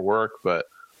lot more work, but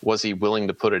was he willing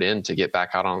to put it in to get back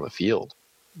out on the field?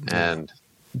 Yeah. And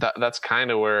that's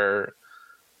kind of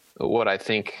what I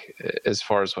think as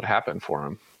far as what happened for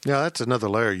him. Yeah, that's another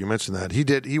layer. You mentioned that.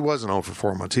 He wasn't home for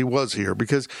 4 months. He was here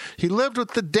because he lived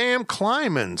with the damn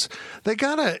Klymans. They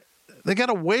got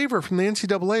a waiver from the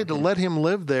NCAA to let him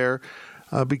live there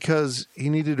because he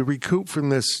needed to recoup from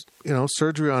this,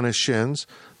 surgery on his shins.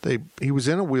 He was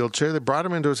in a wheelchair. They brought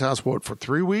him into his house, for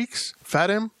 3 weeks? Fed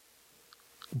him?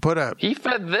 He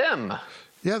fed them.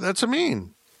 Yeah, that's what I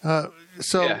mean.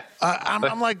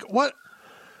 I'm like, what?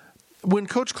 When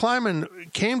Coach Kleiman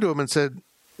came to him and said,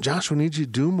 Josh, we need you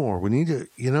to do more. We need to,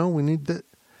 we need that.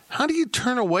 How do you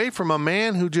turn away from a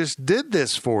man who just did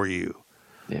this for you?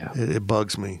 Yeah. It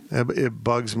bugs me. It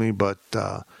bugs me, but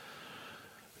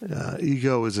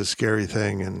ego is a scary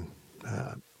thing, and,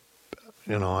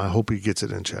 I hope he gets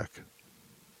it in check.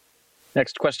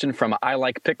 Next question from I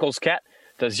Like Pickles Cat.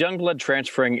 Does Youngblood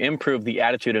transferring improve the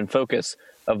attitude and focus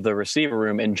of the receiver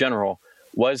room in general?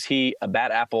 Was he a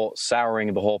bad apple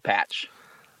souring the whole patch?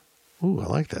 Ooh, I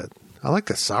like that. I like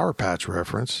the Sour Patch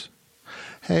reference.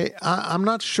 Hey, I'm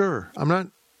not sure. I'm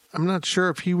not sure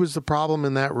if he was the problem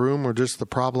in that room or just the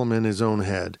problem in his own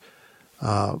head.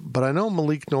 But I know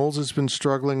Malik Knowles has been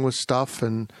struggling with stuff,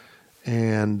 and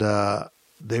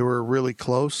they were really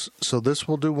close. So this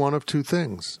will do one of two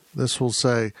things. This will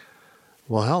say,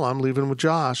 well, hell, I'm leaving with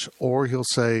Josh. Or he'll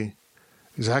say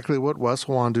exactly what Wes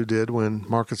Wandu did when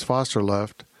Marcus Foster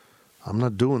left. I'm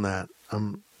not doing that.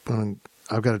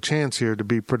 I've got a chance here to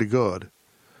be pretty good.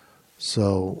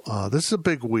 So this is a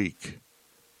big week.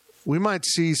 We might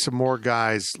see some more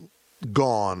guys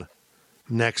gone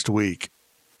next week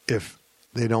if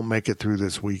they don't make it through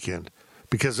this weekend,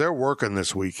 because they're working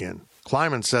this weekend.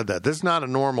 Kleiman said that. This is not a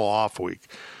normal off week.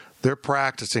 They're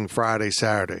practicing Friday,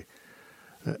 Saturday.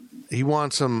 He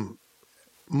wants them.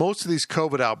 Most of these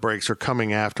COVID outbreaks are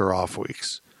coming after off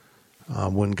weeks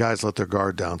when guys let their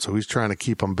guard down. So he's trying to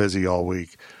keep them busy all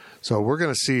week. So we're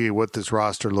going to see what this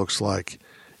roster looks like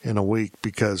in a week,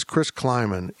 because Chris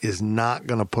Kleiman is not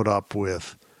going to put up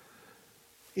with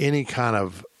any kind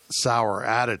of sour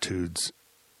attitudes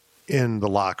in the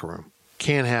locker room.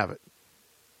 Can't have it.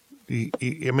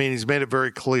 He's made it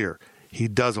very clear. He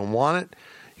doesn't want it.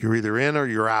 You're either in or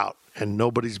you're out, and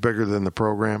nobody's bigger than the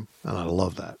program, and I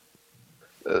love that.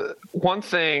 One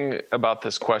thing about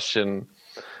this question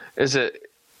does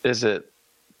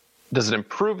it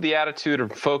improve the attitude or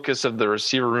focus of the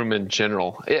receiver room in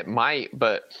general? It might,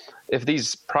 but if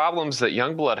these problems that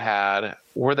Youngblood had,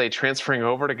 were they transferring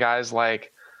over to guys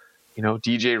like,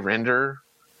 DJ Render,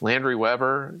 Landry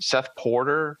Weber, Seth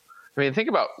Porter? I mean, think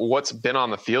about what's been on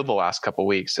the field the last couple of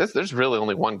weeks. There's really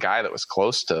only one guy that was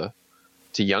close to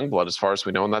Youngblood as far as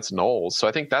we know, and that's Knowles. So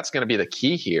I think that's going to be the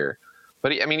key here.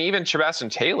 But even Sebastian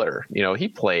Taylor, he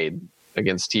played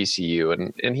against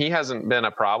TCU, and he hasn't been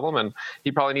a problem, and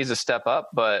he probably needs to step up.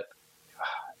 But,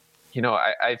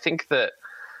 I think that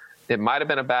it might have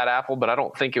been a bad apple, but I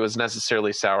don't think it was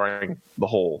necessarily souring the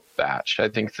whole batch. I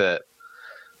think that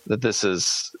this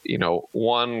is,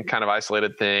 one kind of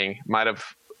isolated thing. Might have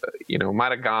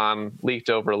leaked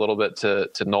over a little bit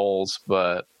to Knowles,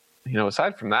 but,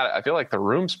 aside from that, I feel like the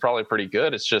room's probably pretty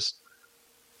good. It's just,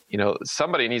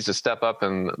 somebody needs to step up,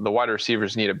 and the wide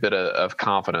receivers need a bit of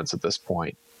confidence at this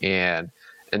point. And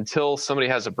until somebody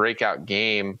has a breakout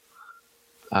game,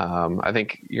 I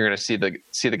think you're going to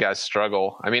see the guys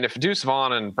struggle. I mean, if Deuce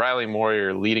Vaughn and Briley Moore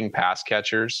are leading pass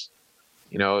catchers,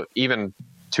 even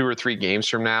 2 or 3 games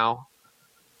from now,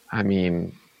 I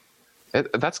mean,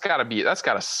 that's got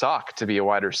to suck to be a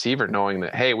wide receiver, knowing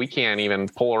that, hey, we can't even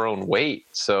pull our own weight.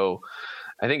 So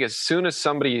I think as soon as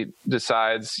somebody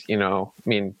decides,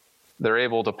 they're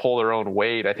able to pull their own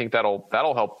weight, I think that'll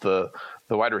help the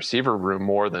wide receiver room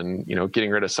more than,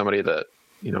 getting rid of somebody that,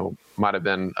 might have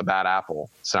been a bad apple,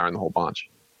 souring the whole bunch.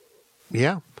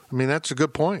 Yeah. That's a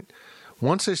good point.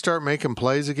 Once they start making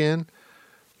plays again,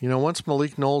 once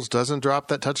Malik Knowles doesn't drop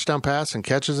that touchdown pass and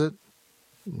catches it,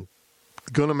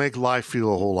 going to make life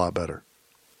feel a whole lot better.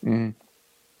 Mm-hmm.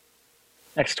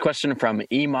 Next question from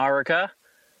E. Marika.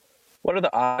 What are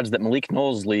the odds that Malik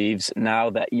Knowles leaves now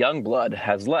that Youngblood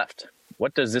has left?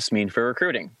 What does this mean for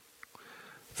recruiting?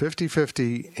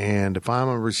 50-50, and if I'm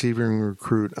a receiving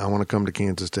recruit, I want to come to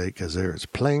Kansas State because there is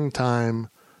playing time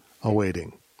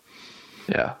awaiting.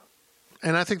 Yeah.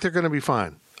 And I think they're going to be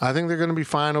fine. I think they're going to be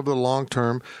fine over the long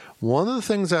term. One of the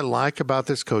things I like about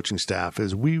this coaching staff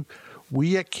is we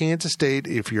at Kansas State,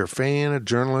 if you're a fan, a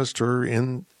journalist, or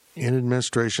in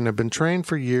administration, have been trained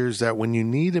for years that when you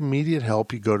need immediate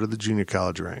help, you go to the junior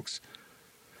college ranks.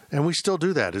 And we still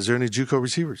do that. Is there any JUCO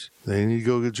receivers? They need to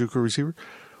go get JUCO receiver.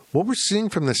 What we're seeing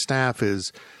from the staff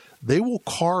is they will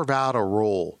carve out a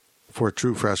role for a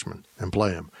true freshman and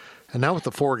play him. And now with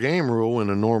the 4-game rule in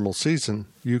a normal season,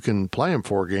 you can play him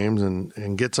 4 games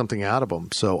and get something out of them.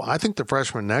 So I think the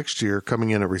freshmen next year coming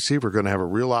in at receiver are going to have a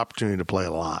real opportunity to play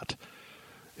a lot.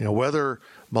 Whether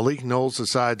Malik Knowles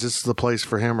decides this is the place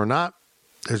for him or not,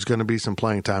 there's going to be some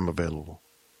playing time available.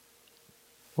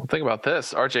 Well, think about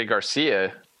this. RJ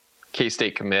Garcia,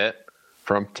 K-State commit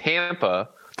from Tampa,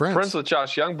 friends with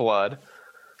Josh Youngblood,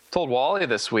 told Wally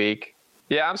this week,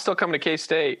 yeah, I'm still coming to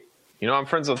K-State. I'm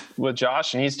friends with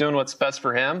Josh, and he's doing what's best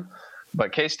for him,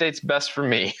 but K-State's best for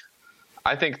me.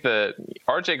 I think that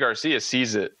RJ Garcia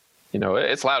sees it.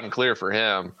 It's loud and clear for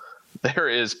him. There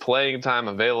is playing time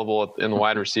available in the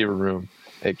wide receiver room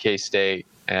at K-State.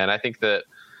 And I think that,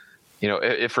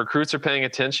 if recruits are paying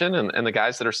attention and the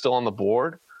guys that are still on the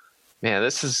board, man,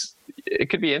 it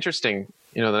could be interesting,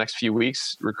 the next few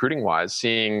weeks recruiting wise,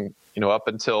 seeing, getting up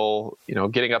until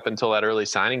that early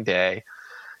signing day.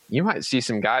 You might see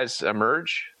some guys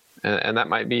emerge, and that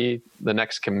might be the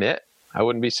next commit. I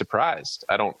wouldn't be surprised.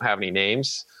 I don't have any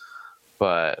names,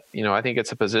 but, I think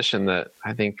it's a position that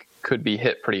I think could be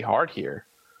hit pretty hard here,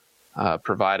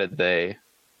 provided they,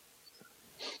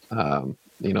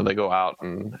 they go out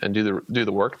and do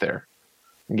the work there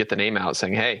and get the name out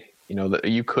saying, hey, that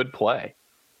you could play.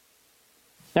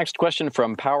 Next question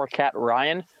from Power Cat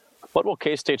Ryan. What will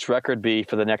K-State's record be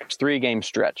for the next 3-game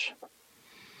stretch?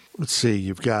 Let's see.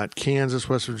 You've got Kansas,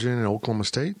 West Virginia, and Oklahoma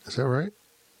State. Is that right?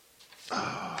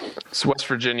 It's West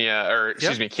Virginia,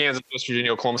 Kansas, West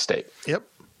Virginia, Oklahoma State. Yep.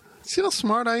 See how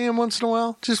smart I am once in a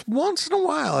while? Just once in a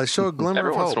while, I show a glimmer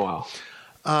of hope. Every once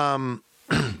in a while.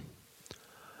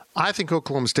 I think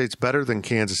Oklahoma State's better than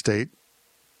Kansas State,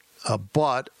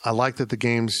 but I like that the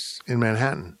game's in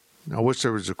Manhattan. I wish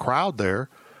there was a crowd there,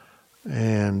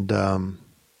 but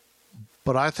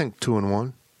I think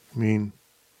 2-1.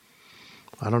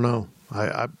 I don't know.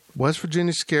 West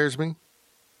Virginia scares me.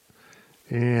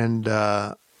 And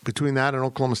between that and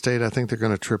Oklahoma State, I think they're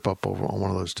going to trip up over on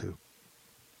one of those two.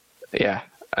 Yeah.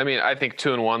 I think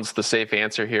 2-1's the safe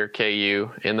answer here. KU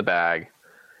in the bag.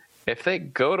 If they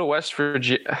go to West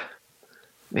Virginia,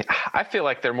 I feel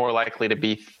like they're more likely to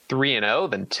be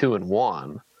 3-0 than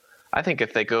 2-1. I think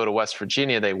if they go to West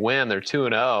Virginia, they win. They're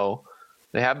 2-0.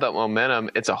 They have that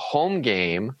momentum. It's a home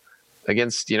game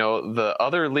against, the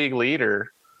other league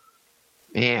leader.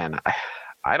 Man,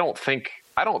 I don't think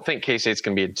K-State's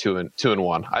going to be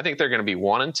 2-1. I think they're going to be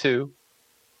 1-2.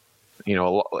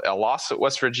 A loss at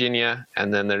West Virginia,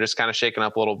 and then they're just kind of shaking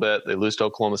up a little bit. They lose to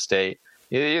Oklahoma State.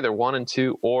 Either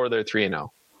 1-2 or they're 3-0.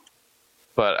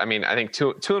 But I think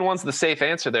 2-1's the safe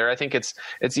answer there. I think it's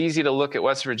easy to look at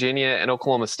West Virginia and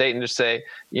Oklahoma State and just say,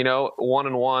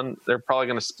 1-1, they're probably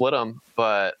going to split them.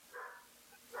 But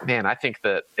man, I think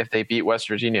that if they beat West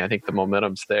Virginia, I think the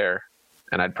momentum's there,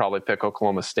 and I'd probably pick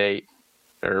Oklahoma State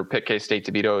or pick K-State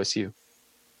to beat OSU.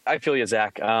 I feel you,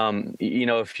 Zach.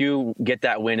 If you get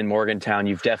that win in Morgantown,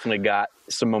 you've definitely got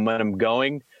some momentum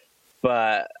going.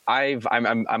 But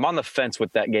I'm on the fence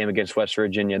with that game against West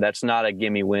Virginia. That's not a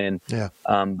gimme win,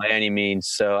 by any means.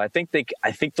 So I think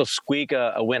they'll squeak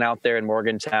a win out there in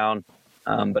Morgantown.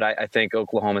 But I think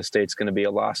Oklahoma State's going to be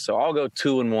a loss. So I'll go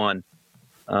 2-1.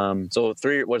 So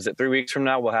 3 weeks from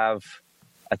now, we'll have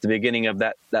at the beginning of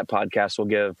that podcast, we'll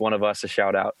give one of us a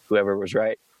shout out, whoever was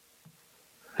right.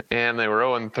 And they were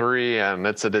 0-3, and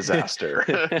it's a disaster.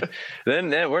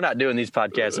 Then we're not doing these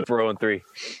podcasts if we're 0-3.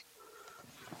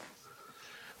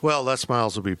 Well, Les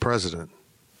Miles will be president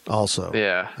also.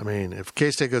 Yeah. I mean, if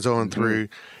K-State goes 0-3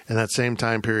 in that same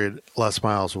time period, Les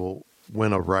Miles will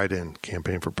win a write-in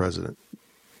campaign for president.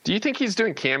 Do you think he's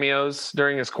doing cameos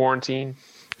during his quarantine?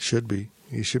 Should be.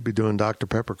 He should be doing Dr.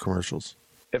 Pepper commercials.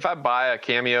 If I buy a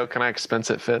cameo, can I expense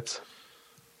it, Fitz?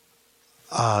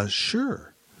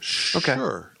 Sure. Okay.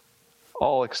 Sure.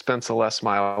 I'll expense a Les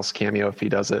Miles cameo if he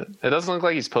does it. It doesn't look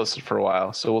like he's posted for a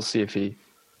while, so we'll see if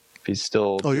he's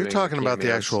still. Oh, you're doing talking about the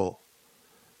cameos. actual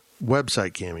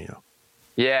website cameo.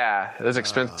 Yeah, it's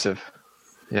expensive.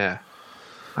 Yeah,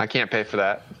 I can't pay for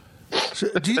that. So,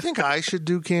 do you think I should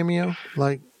do cameo?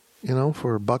 Like,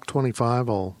 for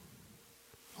 $1.25,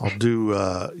 I'll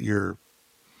do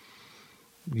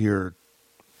your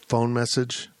phone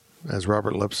message as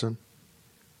Robert Lipson.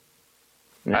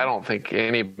 I don't think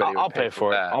anybody. I'll pay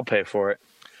for it. I'll pay for it.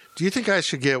 Do you think I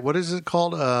should get, what is it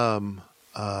called? I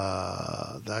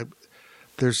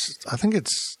think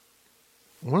it's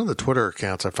one of the Twitter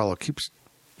accounts I follow keeps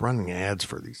running ads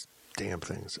for these damn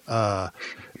things.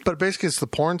 But basically it's the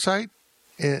porn site.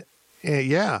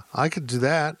 Yeah, I could do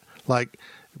that. Like,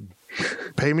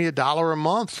 pay me $1 a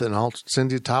month and I'll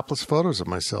send you topless photos of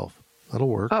myself. That'll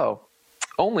work. Oh,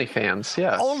 OnlyFans,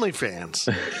 yeah. OnlyFans.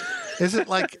 Is it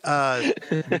like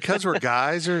because we're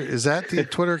guys, or is that the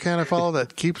Twitter account I follow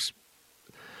that keeps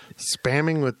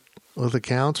spamming with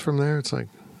accounts from there? It's like,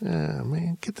 yeah,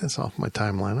 man, get this off my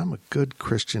timeline. I'm a good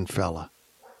Christian fella.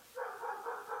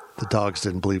 The dogs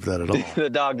didn't believe that at all. The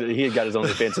dog, he had got his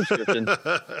OnlyFans subscription.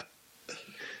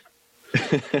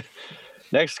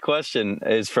 Next question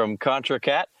is from Contra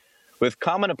Cat. With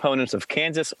common opponents of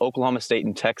Kansas, Oklahoma State,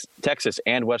 and Texas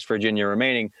and West Virginia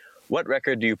remaining, what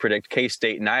record do you predict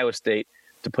K-State and Iowa State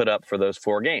to put up for those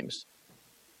 4 games?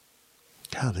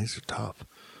 God, these are tough.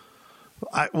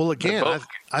 I think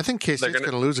K-State's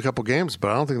going to lose a couple games,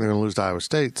 but I don't think they're going to lose to Iowa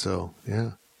State. So,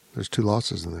 yeah, there's 2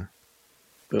 losses in there.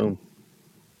 Boom.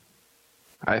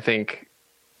 I think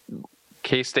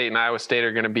K-State and Iowa State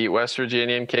are going to beat West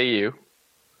Virginia and KU.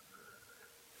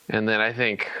 And then I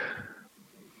think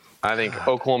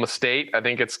Oklahoma State, I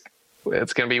think it's going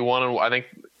to be 1-1. I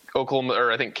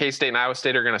think K-State and Iowa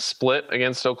State are going to split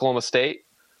against Oklahoma State.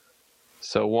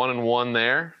 So 1-1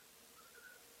 there.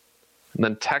 And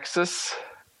then Texas,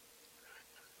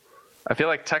 I feel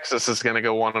like Texas is going to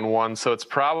go 1-1. So it's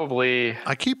probably.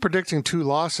 I keep predicting 2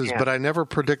 losses, but I never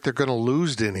predict they're going to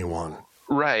lose to anyone.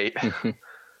 Right.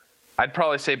 I'd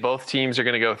probably say both teams are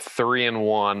going to go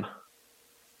 3-1.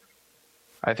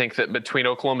 I think that between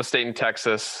Oklahoma State and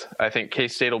Texas, I think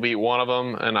K-State will beat one of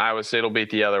them and Iowa State will beat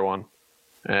the other one.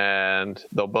 And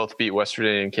they'll both beat West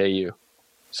Virginia and KU.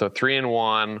 So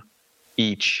 3-1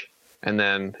 each. And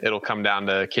then it'll come down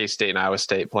to K-State and Iowa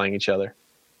State playing each other.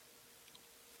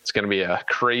 It's going to be a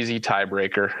crazy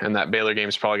tiebreaker. And that Baylor game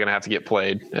is probably going to have to get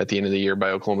played at the end of the year by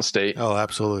Oklahoma State. Oh,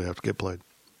 absolutely have to get played.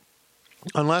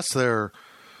 Unless they're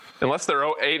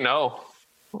 8-0.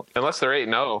 Unless they're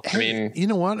 8-0. Hey, I mean, you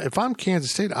know what? If I'm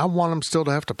Kansas State, I want them still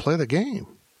to have to play the game.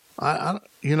 I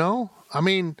don't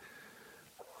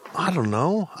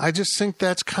know. I just think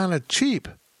that's kind of cheap.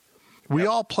 We've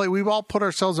all put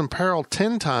ourselves in peril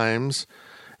 10 times,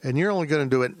 and you're only going to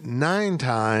do it 9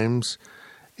 times.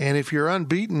 And if you're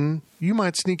unbeaten, you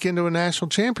might sneak into a national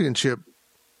championship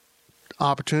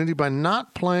opportunity by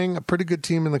not playing a pretty good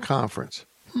team in the conference.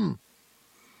 I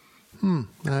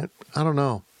don't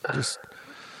know. It's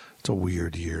a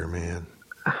weird year, man.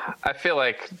 I feel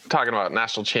like talking about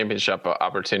national championship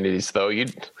opportunities, though,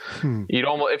 you'd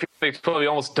almost, if you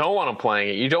almost don't want them playing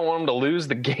it, you don't want them to lose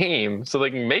the game so they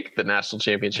can make the national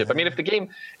championship. I mean, if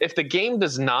the game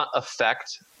does not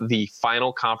affect the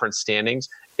final conference standings,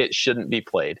 it shouldn't be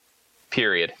played.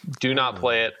 Period. Do not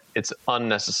play it. It's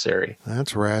unnecessary.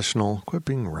 That's rational. Quit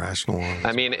being rational.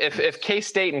 I mean, if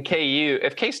K-State and KU,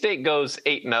 if K-State goes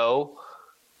 8-0,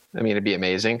 I mean, it'd be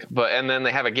amazing. And then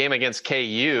they have a game against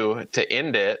KU to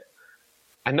end it.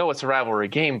 I know it's a rivalry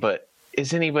game, but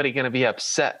is anybody going to be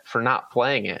upset for not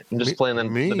playing it and just playing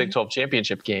the Big 12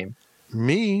 championship game?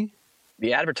 Me?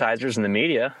 The advertisers and the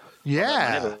media.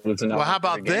 Yeah. Well, how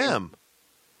about them?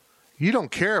 You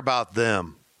don't care about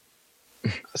them.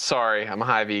 Sorry, I'm a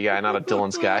Hy-Vee guy, not a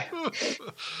Dillon's guy.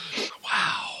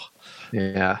 Wow.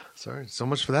 Yeah. Sorry. So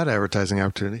much for that advertising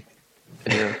opportunity.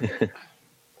 Yeah.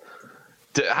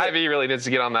 Hy-Vee really needs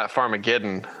to get on that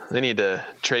Farmageddon. They need to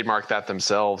trademark that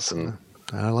themselves and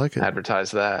I like it.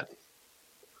 Advertise that.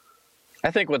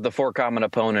 I think with the 4 common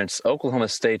opponents, Oklahoma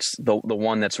State's the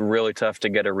one that's really tough to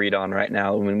get a read on right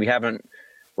now. I mean, we haven't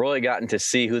really gotten to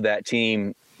see who that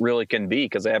team really can be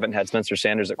because they haven't had Spencer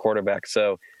Sanders at quarterback.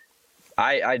 So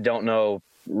I don't know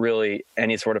really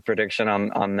any sort of prediction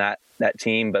on that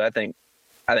team, but I think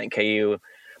KU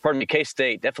Pardon me,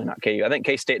 K-State, definitely not KU. I think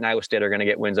K-State and Iowa State are going to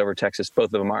get wins over Texas. Both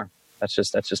of them are. That's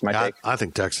just my take. I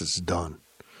think Texas is done.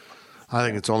 I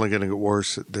think it's only going to get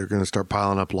worse. They're going to start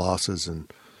piling up losses,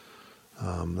 and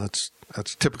that's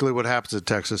typically what happens at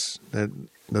Texas.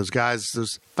 Those guys,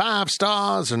 those 5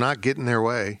 stars, are not getting their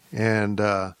way, and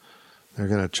they're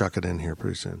going to chuck it in here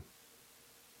pretty soon.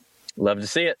 Love to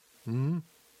see it. Mm-hmm.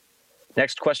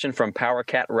 Next question from Power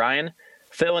Cat Ryan.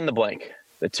 Fill in the blank.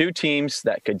 The 2 teams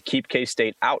that could keep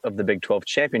K-State out of the Big 12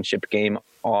 championship game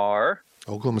are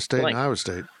Oklahoma State and Iowa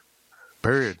State.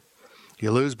 Period.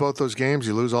 You lose both those games,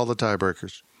 you lose all the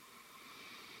tiebreakers.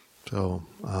 So,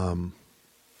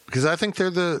 because I think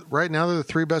right now they're the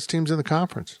 3 best teams in the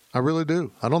conference. I really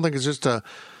do. I don't think it's just a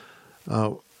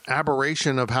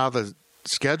aberration of how the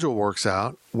schedule works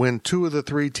out when 2 of the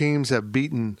 3 teams have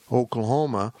beaten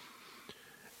Oklahoma,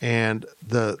 and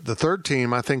the third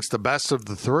team I think is the best of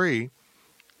the 3.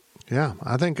 Yeah,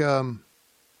 I think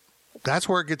that's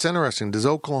where it gets interesting. Does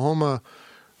Oklahoma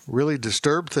really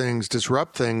disrupt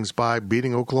things by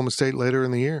beating Oklahoma State later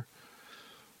in the year?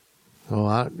 So,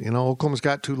 Oklahoma's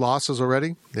got 2 losses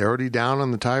already. They're already down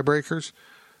on the tiebreakers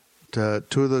to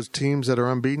 2 of those teams that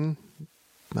are unbeaten.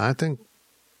 I think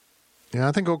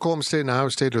Oklahoma State and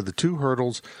Iowa State are the 2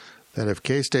 hurdles that if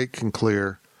K-State can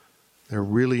clear, they're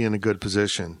really in a good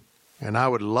position. And I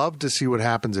would love to see what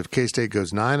happens if K-State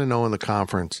goes 9-0 in the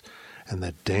conference and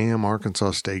that damn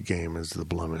Arkansas State game is the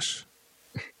blemish.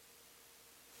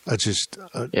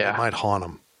 It might haunt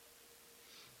them.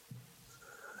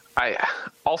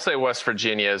 I'll say West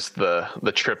Virginia is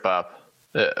the trip up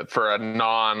for a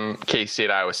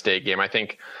non-K-State Iowa State game. I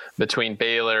think between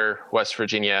Baylor, West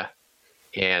Virginia,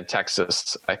 and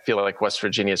Texas, I feel like West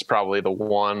Virginia is probably the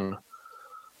one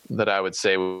that I would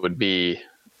say would be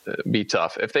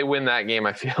tough. If they win that game,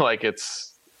 I feel like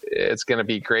it's going to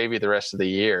be gravy the rest of the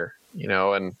year,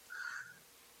 and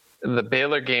the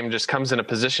Baylor game just comes in a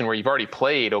position where you've already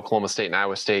played Oklahoma State and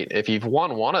Iowa State. If you've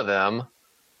won one of them,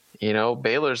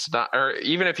 Baylor's not, or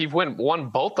even if you've won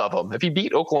both of them, if you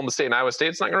beat Oklahoma State and Iowa State,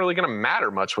 it's not really going to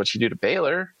matter much what you do to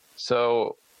Baylor.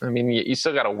 So, I mean, you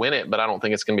still got to win it, but I don't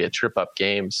think it's going to be a trip up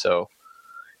game. So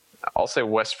I'll say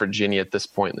West Virginia at this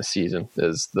point in the season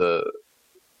is the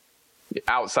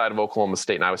outside of Oklahoma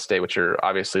State and Iowa State, which are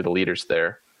obviously the leaders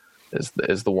there, is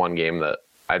the one game that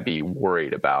I'd be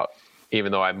worried about.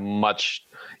 Even though I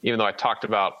talked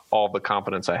about all the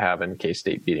confidence I have in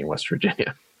K-State beating West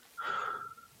Virginia.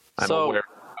 I'm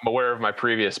aware of my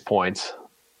previous points.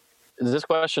 Does this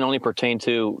question only pertain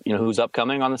to, who's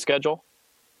upcoming on the schedule?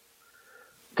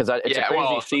 Because it's a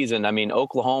crazy season. I mean,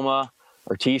 Oklahoma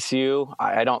or TCU,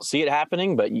 I don't see it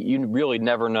happening, but you really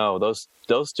never know. Those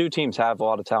 2 teams have a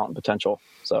lot of talent and potential.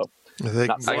 So I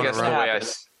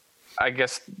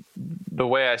guess the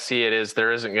way I see it is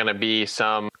there isn't going to be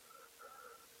some.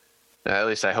 At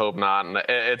least I hope not. And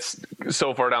it's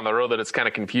so far down the road that it's kind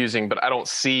of confusing, but I don't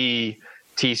see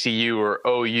TCU or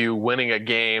OU winning a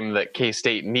game that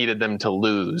K-State needed them to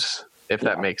lose, if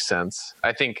that makes sense.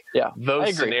 I think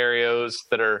those scenarios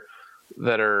that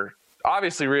are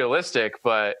obviously realistic,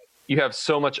 but you have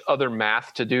so much other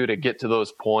math to do to get to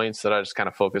those points that I just kind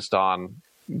of focused on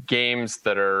games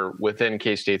that are within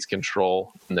K-State's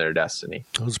control and their destiny.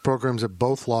 Those programs have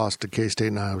both lost to K-State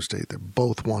and Iowa State. They're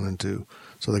both 1-2.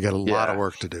 So they got a lot of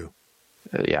work to do.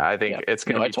 Yeah, I think it's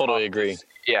going to be I totally agree.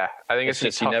 Yeah, I think it's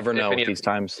just you never know at these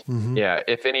times. Mm-hmm. Yeah,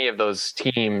 if any of those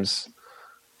teams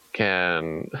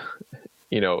can,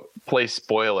 play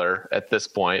spoiler at this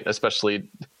point, especially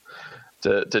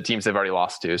to teams they've already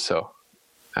lost to. So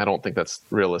I don't think that's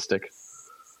realistic.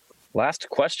 Last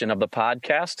question of the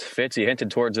podcast. Fitz, you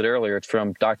hinted towards it earlier. It's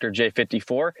from Dr.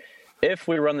 J54. If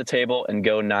we run the table and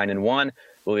go 9-1,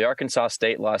 will the Arkansas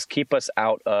State loss keep us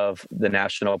out of the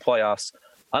national playoffs?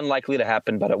 Unlikely to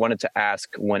happen, but I wanted to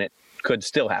ask when it could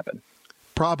still happen.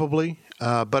 Probably,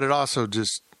 but it also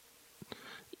just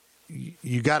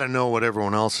you got to know what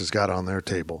everyone else has got on their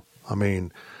table. I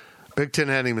mean, Big Ten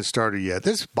hadn't even started yet.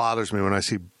 This bothers me when I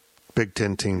see Big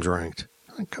Ten teams ranked.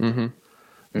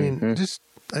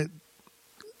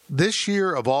 This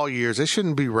year of all years, they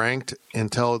shouldn't be ranked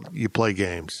until you play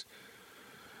games.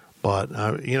 But,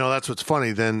 that's what's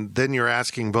funny. Then you're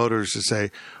asking voters to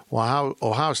say, well, how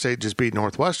Ohio State just beat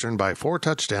Northwestern by 4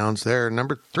 touchdowns. They're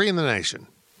number 3 in the nation.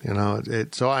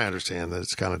 So I understand that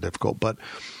it's kind of difficult. But,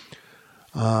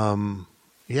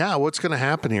 what's going to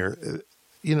happen here?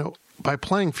 By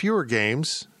playing fewer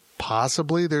games,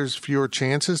 possibly there's fewer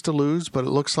chances to lose. But it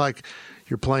looks like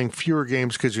you're playing fewer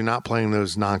games because you're not playing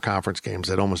those non-conference games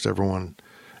that almost everyone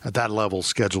at that level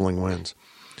scheduling wins.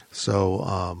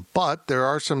 So, but there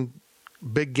are some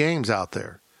big games out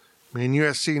there. I mean,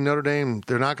 USC, Notre Dame,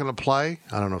 they're not going to play.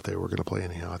 I don't know if they were going to play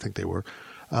anyhow. I think they were.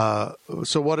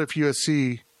 So what if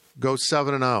USC goes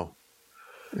 7-0?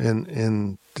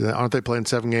 And aren't they playing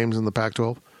 7 games in the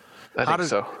Pac-12? I think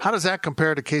so. How does that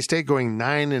compare to K-State going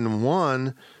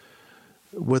 9-1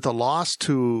 with a loss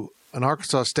to an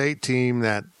Arkansas State team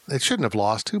that they shouldn't have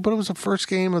lost to, but it was the first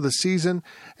game of the season,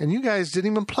 and you guys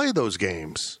didn't even play those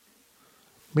games?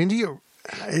 I mean,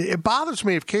 it bothers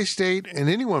me if K-State and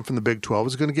anyone from the Big 12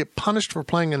 is going to get punished for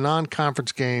playing a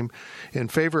non-conference game in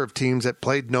favor of teams that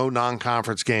played no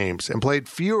non-conference games and played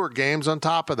fewer games on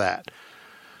top of that.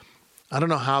 I don't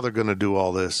know how they're going to do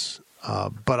all this,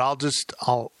 but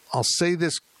I'll say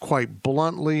this quite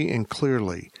bluntly and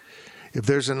clearly. If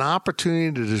there's an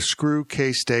opportunity to screw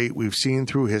K-State, we've seen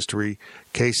through history,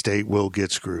 K-State will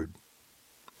get screwed.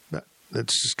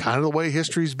 That's just kind of the way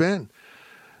history's been.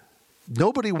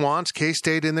 Nobody wants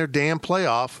K-State in their damn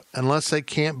playoff unless they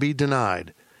can't be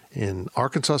denied. And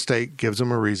Arkansas State gives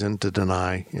them a reason to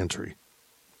deny entry.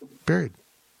 Period.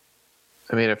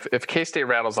 I mean, if K-State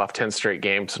rattles off 10 straight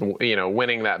games and,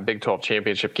 winning that Big 12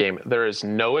 championship game, there is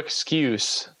no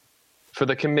excuse for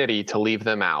the committee to leave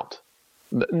them out.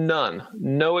 None.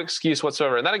 No excuse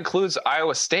whatsoever. And that includes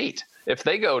Iowa State. If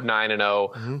they go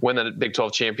 9-0, win the Big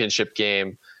 12 championship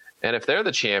game, and if they're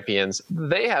the champions,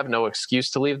 they have no excuse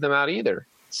to leave them out either.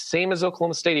 Same as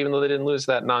Oklahoma State, even though they didn't lose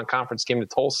that non-conference game to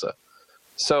Tulsa.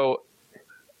 So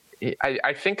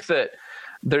I think that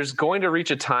there's going to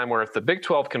reach a time where if the Big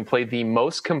 12 can play the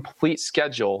most complete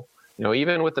schedule,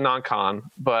 even with the non-con,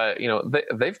 but,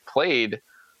 they've played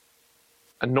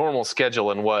a normal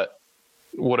schedule in what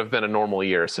would have been a normal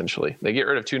year, essentially. They get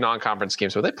rid of 2 non-conference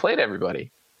games, but they played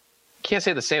everybody. Can't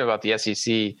say the same about the SEC,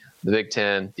 the Big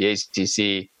Ten, the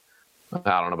ACC.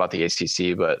 I don't know about the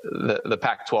ACC, but the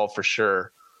Pac-12 for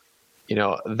sure.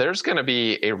 There's going to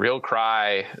be a real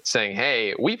cry saying,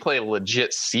 hey, we play a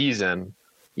legit season.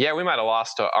 Yeah, we might have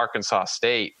lost to Arkansas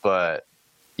State, but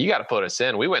you got to put us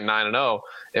in. We went 9-0.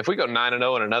 If we go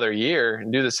 9-0 in another year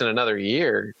and do this in another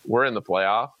year, we're in the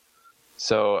playoff.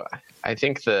 So I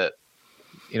think that,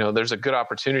 there's a good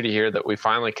opportunity here that we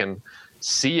finally can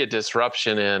see a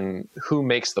disruption in who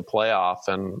makes the playoff.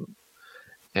 And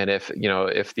if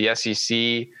the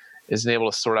SEC isn't able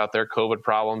to sort out their COVID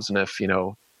problems, and if,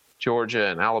 Georgia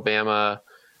and Alabama,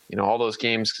 all those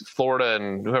games, Florida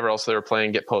and whoever else they were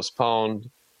playing get postponed,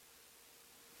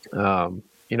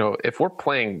 if we're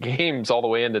playing games all the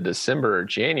way into December or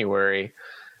January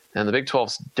and the Big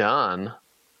 12's done,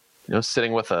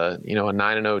 sitting with a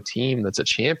 9-0 team that's a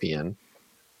champion,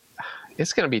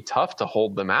 it's going to be tough to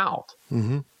hold them out.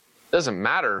 Mm-hmm. It doesn't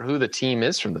matter who the team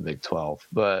is from the Big 12,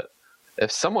 but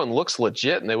if someone looks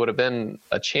legit and they would have been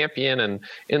a champion and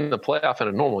in the playoff in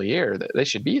a normal year, they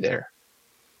should be there.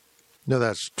 No,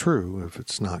 that's true. If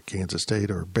it's not Kansas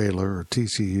State or Baylor or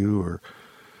TCU or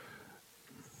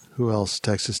who else,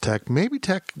 Texas Tech, maybe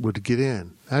Tech would get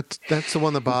in. That's the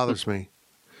one that bothers me.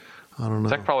 I don't know.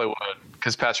 Tech probably would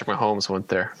because Patrick Mahomes went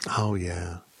there. Oh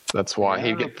yeah, that's why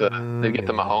he'd get the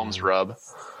Mahomes rub.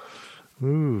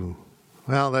 Ooh,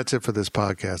 well, that's it for this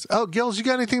podcast. Oh, Gills, you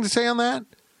got anything to say on that?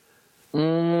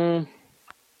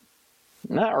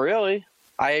 Not really.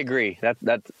 I agree. That's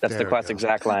the classic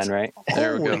Zach line, right?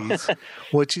 There we go.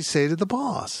 What'd you say to the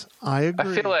boss? I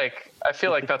agree. I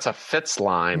feel like that's a Fitz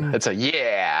line. It's a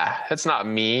yeah. It's not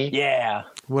me. Yeah.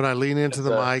 When I lean into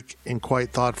the mic and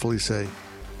quite thoughtfully say,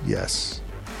 yes.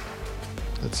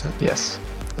 That's it. Yes.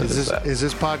 Is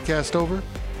this podcast over?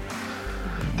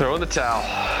 Throw in the towel.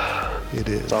 It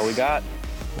is. That's all we got.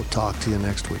 We'll talk to you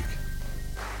next week.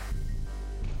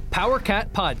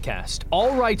 PowerCat Podcast.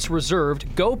 All rights reserved.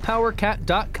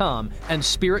 GoPowerCat.com and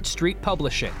Spirit Street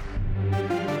Publishing.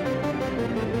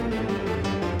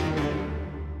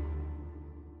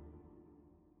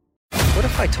 What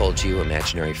if I told you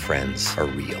imaginary friends are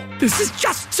real? This is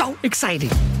just so exciting.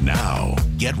 Now,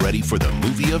 get ready for the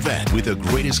movie event with the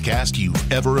greatest cast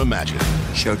you've ever imagined.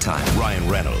 Showtime. Ryan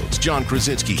Reynolds, John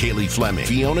Krasinski, Kaylee Fleming,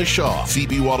 Fiona Shaw,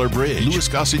 Phoebe Waller-Bridge, Louis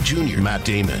Gossett Jr., Matt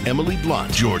Damon, Emily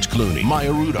Blunt, George Clooney,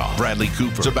 Maya Rudolph, Bradley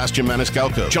Cooper, Sebastian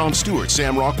Maniscalco, Jon Stewart,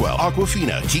 Sam Rockwell,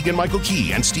 Awkwafina, Keegan-Michael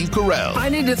Key, and Steve Carell. I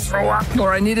need to throw up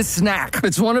or I need a snack.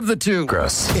 It's one of the two.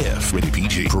 Gross. If. Rated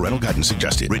PG. Parental guidance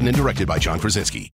suggested. Written and directed by John Krasinski.